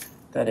see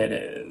that it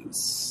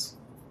is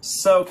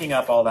soaking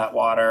up all that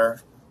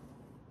water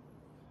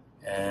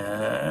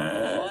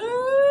and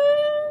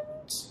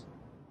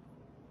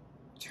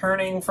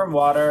turning from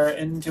water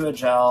into a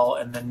gel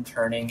and then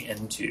turning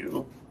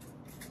into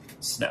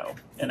snow.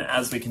 And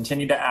as we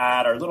continue to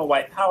add our little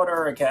white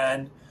powder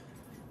again,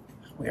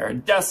 we are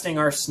dusting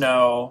our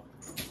snow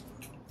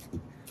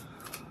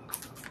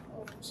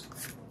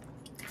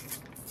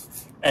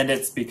and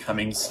it's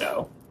becoming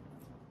snow.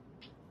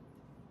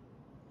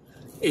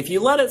 If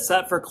you let it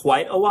set for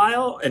quite a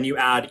while and you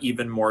add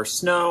even more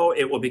snow,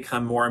 it will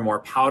become more and more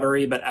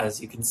powdery, but as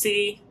you can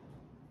see,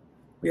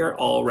 we are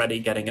already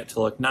getting it to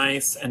look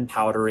nice and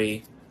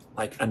powdery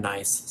like a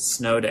nice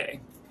snow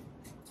day.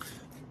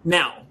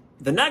 Now,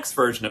 the next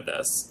version of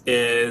this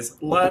is,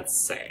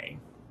 let's say,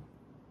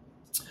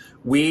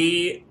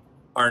 we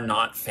are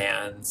not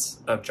fans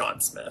of John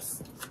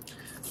Smith.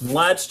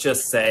 Let's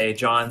just say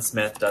John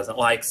Smith doesn't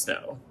like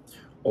snow.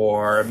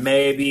 Or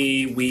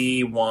maybe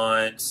we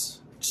want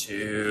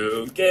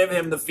to give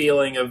him the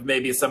feeling of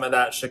maybe some of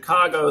that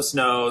Chicago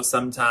snow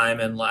sometime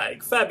in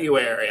like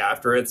February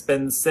after it's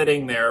been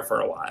sitting there for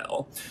a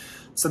while.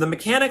 So the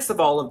mechanics of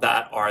all of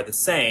that are the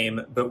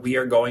same, but we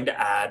are going to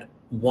add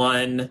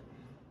one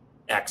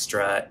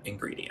extra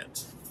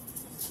ingredient.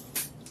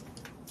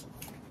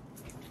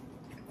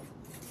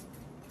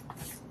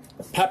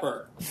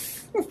 Pepper.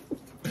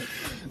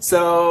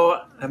 So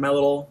I have my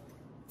little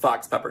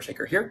fox pepper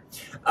shaker here.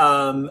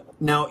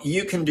 Now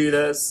you can do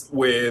this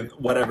with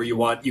whatever you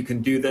want. You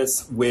can do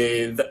this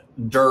with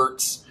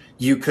dirt.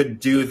 You could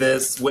do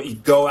this when you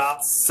go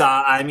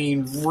outside. I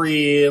mean,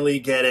 really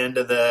get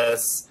into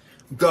this.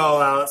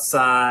 Go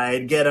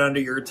outside, get under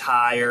your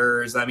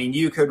tires. I mean,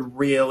 you could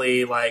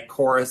really like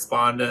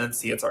correspondence.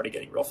 See, it's already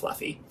getting real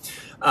fluffy.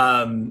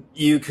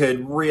 You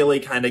could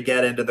really kind of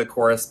get into the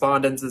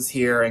correspondences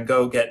here and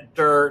go get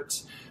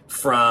dirt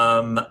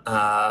from,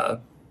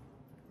 I'll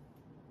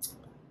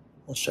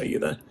show you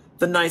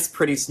the nice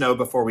pretty snow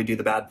before we do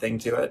the bad thing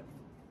to it.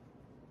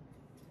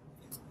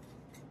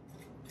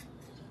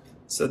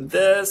 So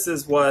this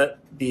is what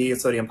the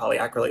sodium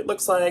polyacrylate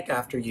looks like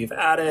after you've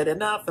added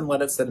enough and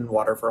let it sit in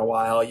water for a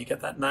while. You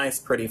get that nice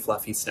pretty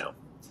fluffy snow.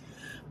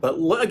 But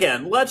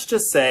again, let's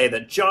just say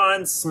that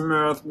John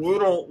Smith, we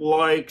don't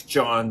like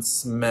John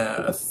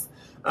Smith.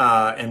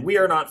 And we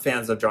are not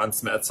fans of John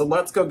Smith. So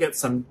let's go get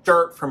some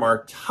dirt from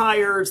our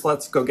tires.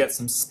 Let's go get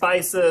some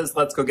spices.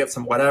 Let's go get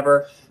some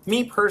whatever.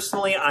 Me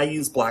personally, I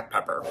use black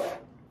pepper.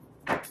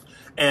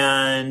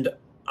 And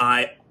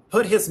I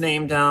put his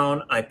name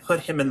down. I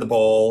put him in the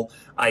bowl.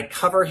 I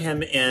cover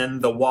him in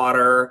the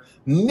water.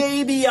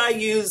 Maybe I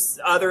use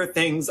other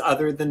things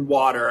other than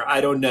water. I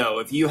don't know.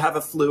 If you have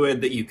a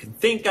fluid that you can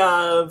think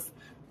of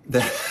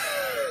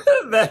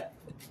that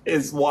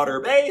is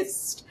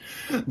water-based,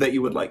 that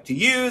you would like to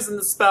use in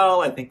the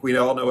spell, I think we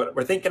all know what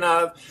we're thinking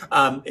of.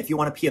 If you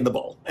want to pee in the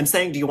bowl. I'm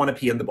saying, do you want to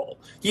pee in the bowl?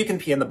 You can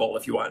pee in the bowl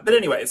if you want. But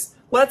anyways,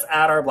 let's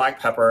add our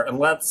black pepper and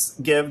let's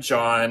give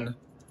John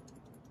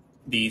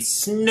the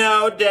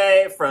snow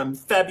day from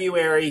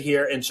February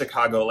here in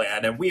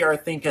Chicagoland. And we are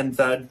thinking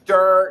the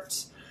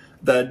dirt,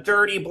 the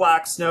dirty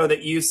black snow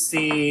that you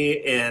see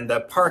in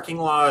the parking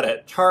lot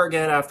at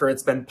Target after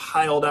it's been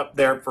piled up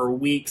there for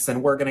weeks,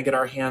 and we're going to get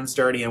our hands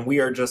dirty and we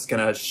are just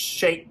going to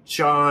shake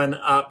John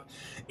up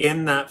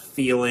in that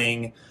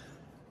feeling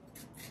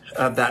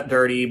of that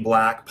dirty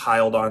black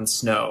piled on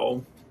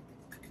snow.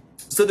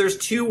 So there's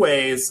two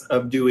ways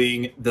of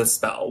doing the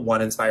spell.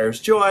 One inspires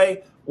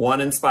joy,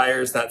 one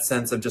inspires that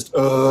sense of just,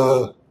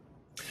 ugh.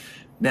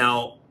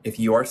 Now, if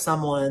you are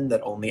someone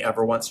that only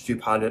ever wants to do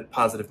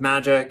positive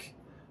magic,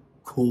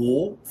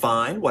 cool,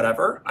 fine,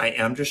 whatever. I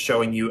am just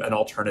showing you an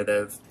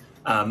alternative,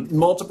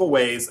 multiple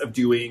ways of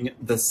doing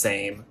the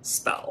same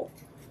spell.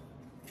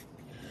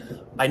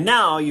 By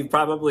now, you've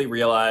probably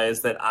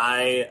realized that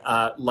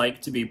I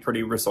like to be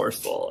pretty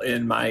resourceful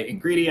in my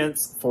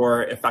ingredients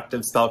for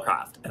effective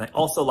spellcraft, and I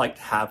also like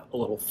to have a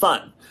little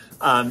fun.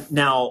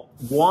 Now,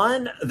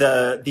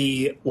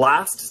 the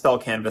last spell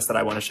canvas that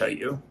I want to show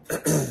you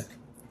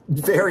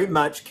very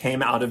much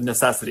came out of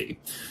necessity.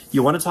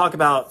 You want to talk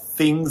about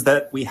things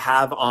that we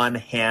have on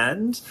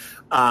hand?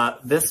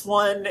 This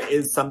one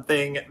is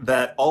something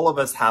that all of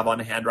us have on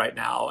hand right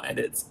now, and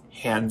it's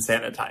hand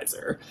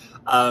sanitizer.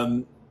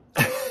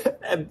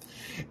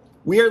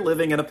 We are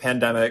living in a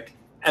pandemic.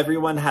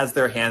 Everyone has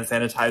their hand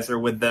sanitizer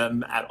with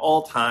them at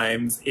all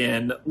times,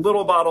 in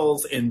little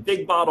bottles, in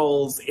big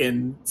bottles,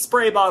 in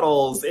spray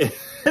bottles,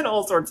 in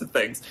all sorts of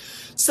things.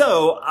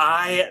 So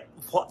I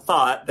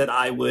thought that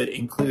I would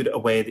include a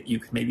way that you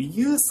could maybe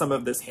use some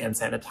of this hand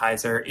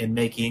sanitizer in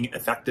making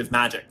effective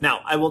magic.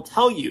 Now, I will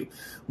tell you,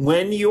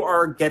 when you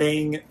are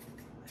getting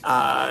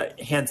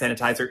hand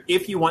sanitizer,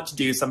 if you want to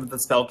do some of the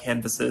spell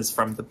canvases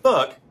from the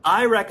book,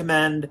 I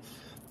recommend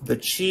the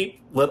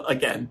cheap,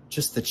 again,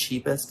 just the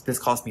cheapest. This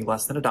cost me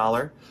less than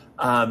 $1.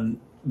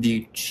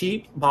 The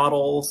cheap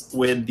bottles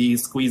with the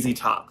squeezy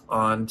top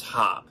on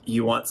top.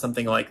 You want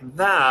something like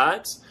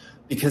that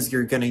because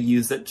you're going to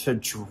use it to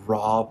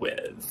draw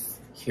with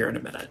here in a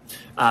minute.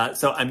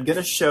 So I'm going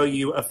to show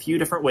you a few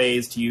different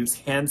ways to use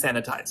hand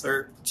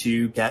sanitizer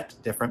to get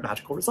different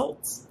magical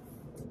results.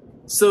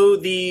 So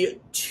the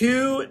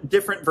two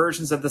different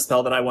versions of the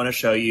spell that I want to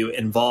show you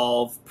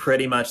involve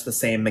pretty much the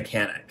same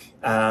mechanic.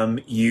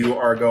 You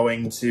are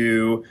going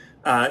to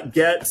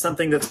get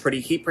something that's pretty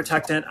heat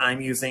protectant. I'm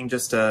using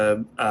just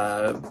a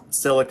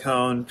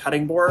silicone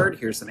cutting board.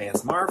 Here's some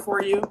ASMR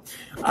for you.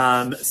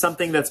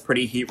 Something that's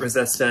pretty heat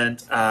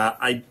resistant.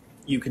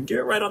 You can do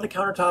it right on the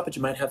countertop, but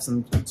you might have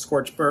some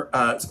scorch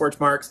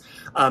marks.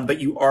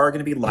 But you are going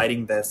to be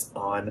lighting this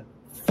on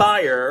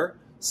fire.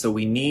 So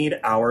we need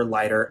our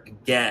lighter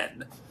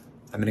again.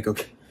 I'm going to go.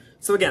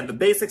 So again, the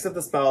basics of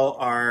the spell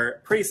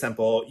are pretty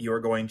simple. You are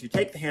going to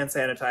take the hand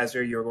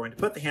sanitizer. You are going to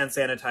put the hand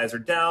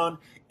sanitizer down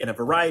in a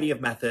variety of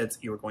methods.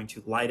 You are going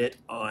to light it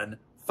on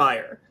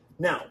fire.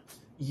 Now,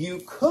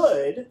 you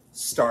could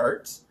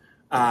start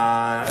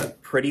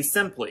pretty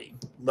simply.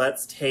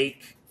 Let's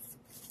take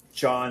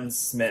John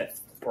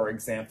Smith, for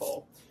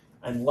example.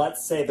 And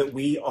let's say that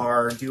we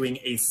are doing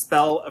a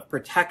spell of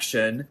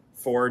protection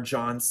for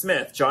John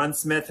Smith. John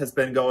Smith has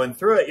been going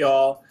through it,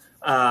 y'all.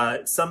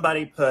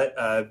 Somebody put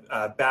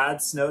a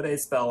bad snow day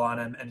spell on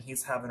him, and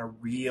he's having a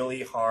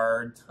really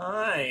hard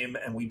time,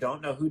 and we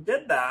don't know who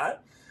did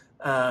that.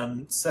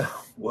 So,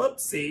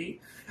 whoopsie.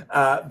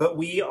 But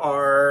we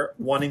are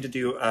wanting to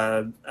do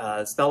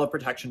a spell of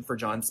protection for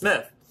John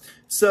Smith.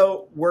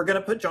 So we're going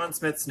to put John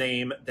Smith's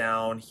name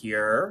down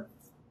here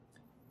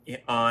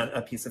on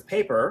a piece of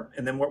paper,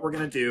 and then what we're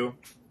going to do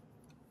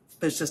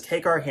is just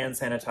take our hand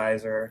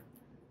sanitizer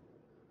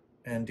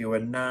and do a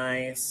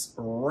nice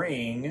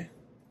ring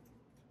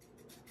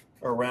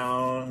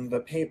around the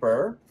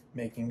paper,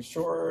 making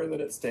sure that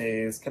it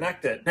stays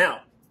connected.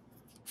 Now,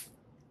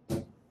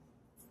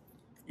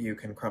 you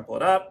can crumple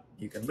it up,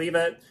 you can leave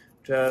it.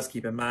 Just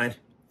keep in mind,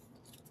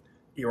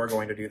 you are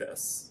going to do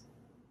this.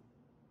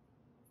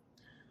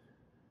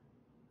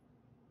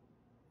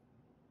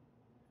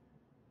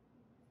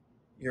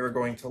 You're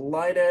going to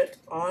light it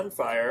on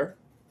fire.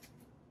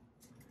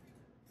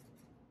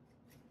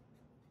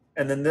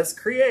 And then this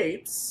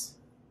creates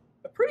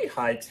a pretty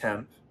high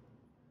temp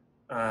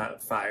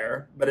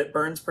fire, but it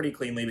burns pretty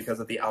cleanly because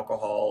of the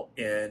alcohol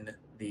in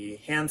the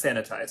hand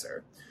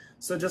sanitizer.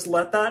 So just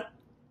let that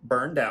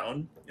burn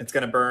down. It's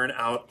going to burn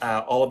out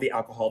all of the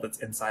alcohol that's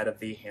inside of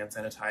the hand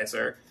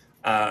sanitizer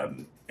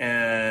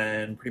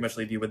and pretty much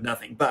leave you with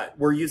nothing. But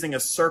we're using a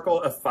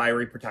circle of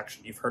fiery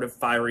protection. You've heard of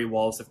fiery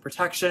walls of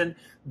protection.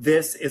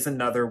 This is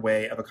another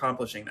way of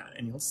accomplishing that.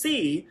 And you'll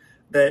see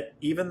that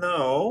even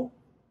though,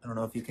 I don't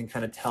know if you can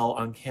kind of tell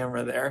on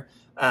camera there,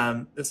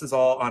 this is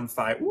all on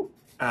fire.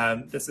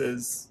 This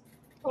is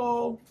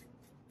all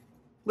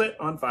lit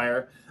on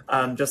fire,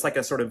 just like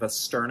a sort of a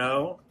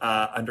sterno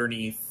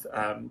underneath,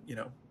 you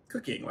know,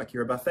 cooking like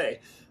you're a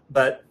buffet.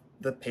 But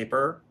the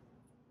paper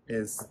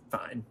is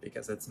fine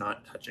because it's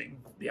not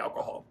touching the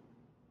alcohol.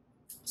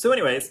 So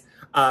anyways,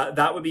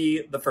 that would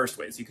be the first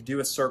ways. You could do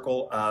a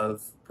circle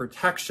of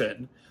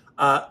protection.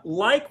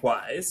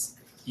 Likewise,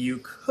 you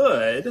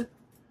could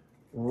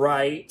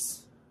write,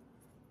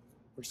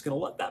 we're just going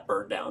to let that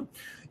burn down.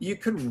 You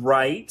could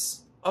write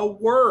a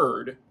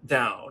word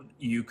down.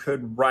 You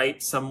could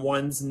write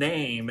someone's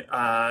name.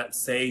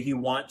 Say you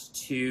want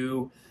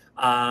to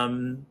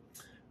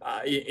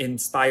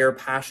inspire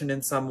passion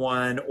in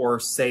someone, or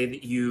say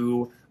that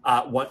you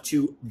want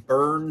to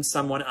burn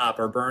someone up,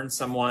 or burn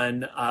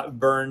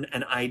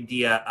an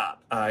idea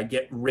up,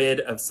 get rid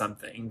of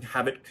something,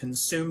 have it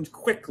consumed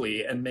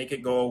quickly and make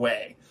it go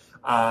away.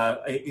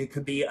 It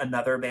could be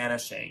another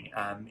banishing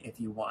if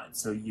you want.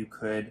 So you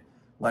could,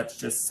 let's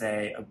just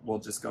say, we'll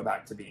just go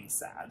back to being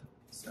sad.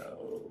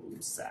 So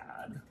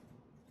sad.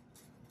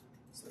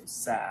 So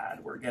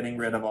sad. We're getting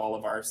rid of all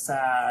of our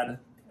sad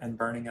and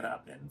burning it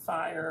up in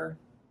fire.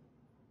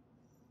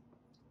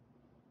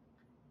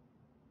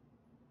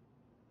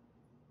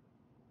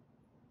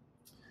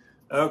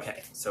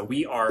 Okay, so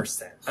we are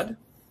sad. I don't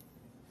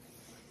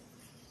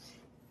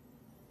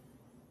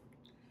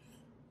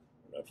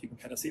know if you can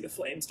kind of see the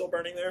flame still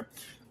burning there.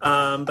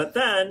 But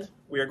then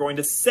we are going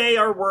to say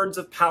our words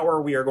of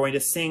power. We are going to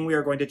sing. We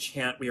are going to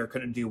chant. We are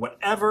going to do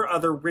whatever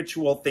other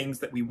ritual things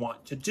that we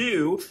want to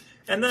do.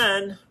 And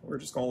then we're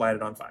just going to light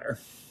it on fire.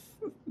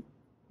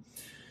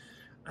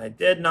 I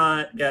did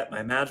not get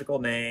my magical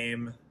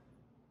name,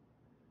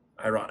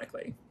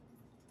 ironically.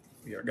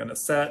 We are going to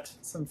set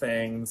some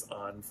things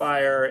on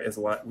fire is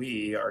what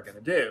we are going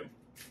to do.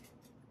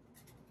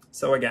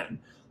 So again,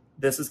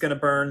 this is going to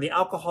burn the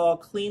alcohol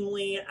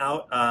cleanly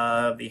out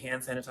of the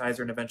hand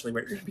sanitizer, and eventually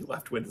what you're going to be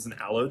left with is an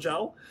aloe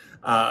gel,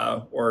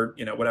 or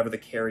you know, whatever the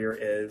carrier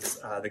is,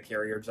 the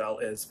carrier gel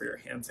is for your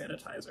hand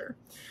sanitizer.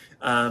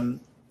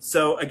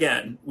 So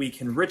again, we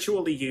can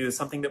ritually use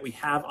something that we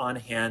have on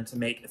hand to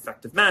make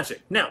effective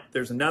magic. Now,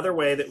 there's another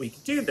way that we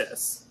can do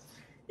this.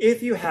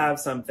 if you have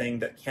something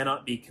that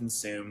cannot be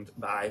consumed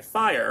by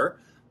fire,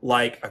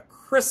 like a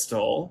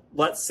crystal,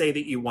 let's say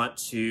that you want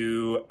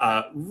to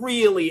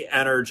really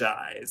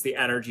energize the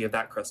energy of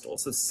that crystal.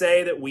 So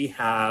say that we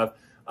have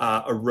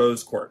a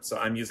rose quartz. So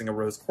I'm using a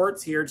rose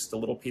quartz here, just a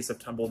little piece of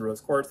tumbled rose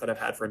quartz that I've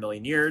had for a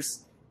million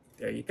years.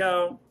 There you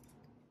go.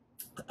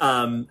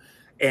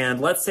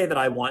 And let's say that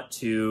I want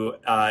to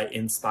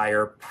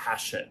inspire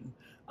passion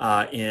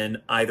in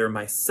either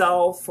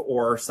myself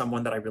or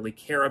someone that I really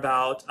care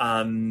about.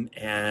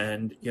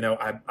 And, you know,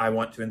 I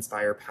want to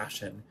inspire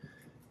passion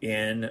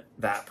in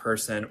that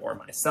person or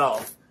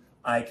myself.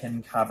 I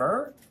can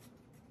cover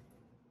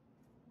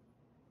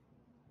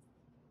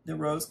the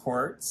rose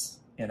quartz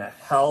in a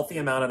healthy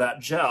amount of that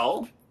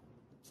gel.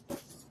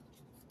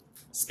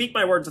 Speak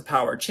my words of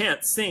power,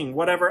 chant, sing,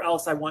 whatever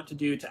else I want to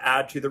do to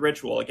add to the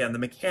ritual. Again, the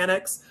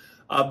mechanics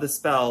of the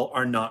spell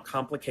are not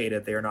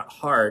complicated. They are not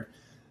hard.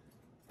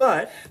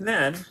 But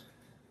then,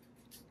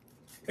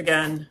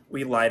 again,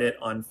 we light it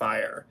on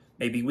fire.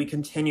 Maybe we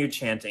continue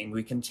chanting,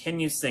 we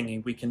continue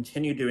singing, we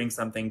continue doing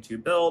something to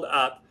build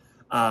up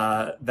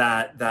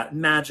that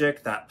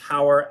magic, that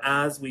power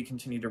as we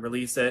continue to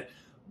release it.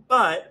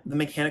 But the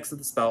mechanics of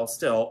the spell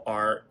still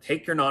are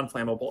take your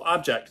non-flammable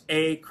object,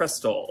 a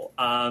crystal,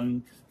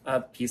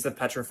 a piece of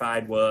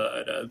petrified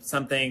wood,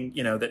 something,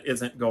 you know, that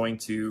isn't going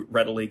to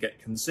readily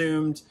get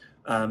consumed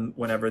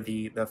whenever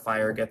the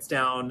fire gets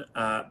down.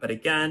 But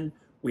again,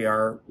 we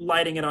are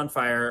lighting it on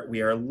fire.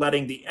 We are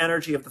letting the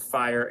energy of the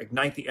fire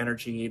ignite the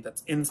energy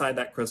that's inside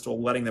that crystal,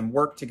 letting them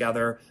work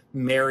together,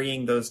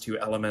 marrying those two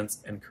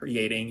elements and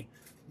creating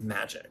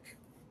magic.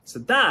 So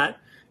that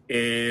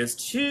is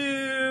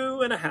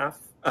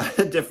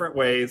 2.5 different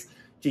ways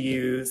to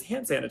use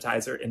hand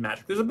sanitizer in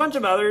magic. There's a bunch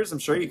of others. I'm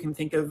sure you can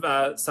think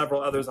of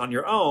several others on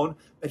your own,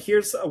 but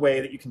here's a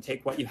way that you can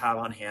take what you have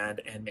on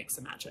hand and make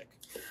some magic.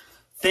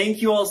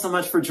 Thank you all so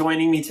much for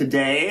joining me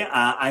today.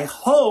 I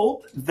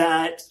hope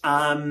that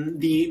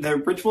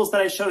the rituals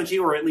that I showed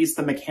you, or at least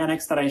the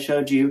mechanics that I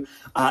showed you,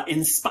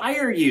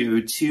 inspire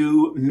you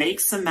to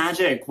make some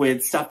magic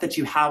with stuff that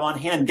you have on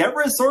hand. Get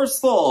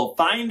resourceful.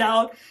 Find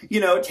out, you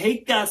know,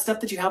 take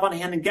stuff that you have on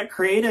hand and get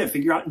creative.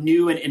 Figure out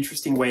new and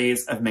interesting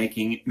ways of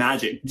making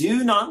magic.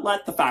 Do not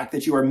let the fact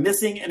that you are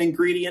missing an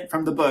ingredient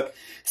from the book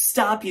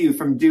stop you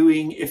from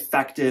doing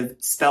effective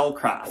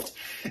spellcraft.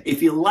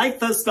 If you like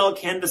those spell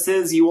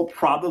canvases, you will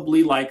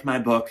probably like my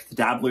book, The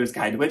Dabbler's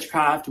Guide to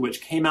Witchcraft,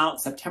 which came out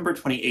September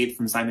 28th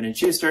from Simon &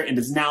 Schuster and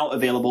is now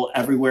available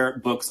everywhere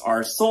books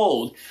are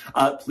sold.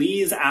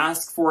 Please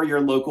ask for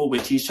your local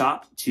witchy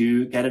shop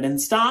to get it in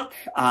stock.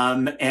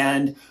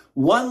 And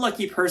one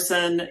lucky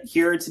person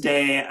here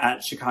today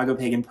at Chicago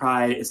Pagan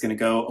Pride is going to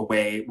go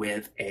away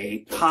with a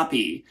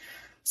copy.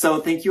 So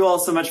thank you all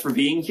so much for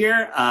being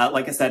here.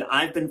 Like I said,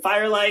 I've been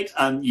Fire Lyte.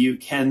 You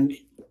can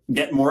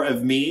get more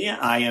of me.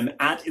 I am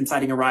at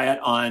Inciting a Riot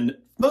on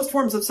most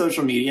forms of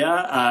social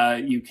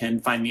media. You can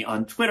find me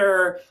on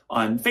Twitter,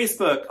 on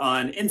Facebook,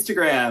 on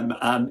Instagram,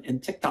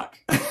 and TikTok.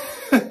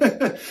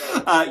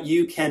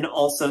 You can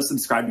also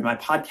subscribe to my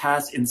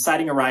podcast,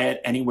 Inciting a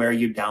Riot, anywhere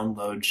you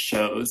download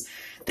shows.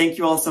 Thank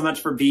you all so much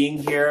for being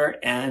here,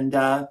 and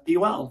be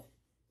well.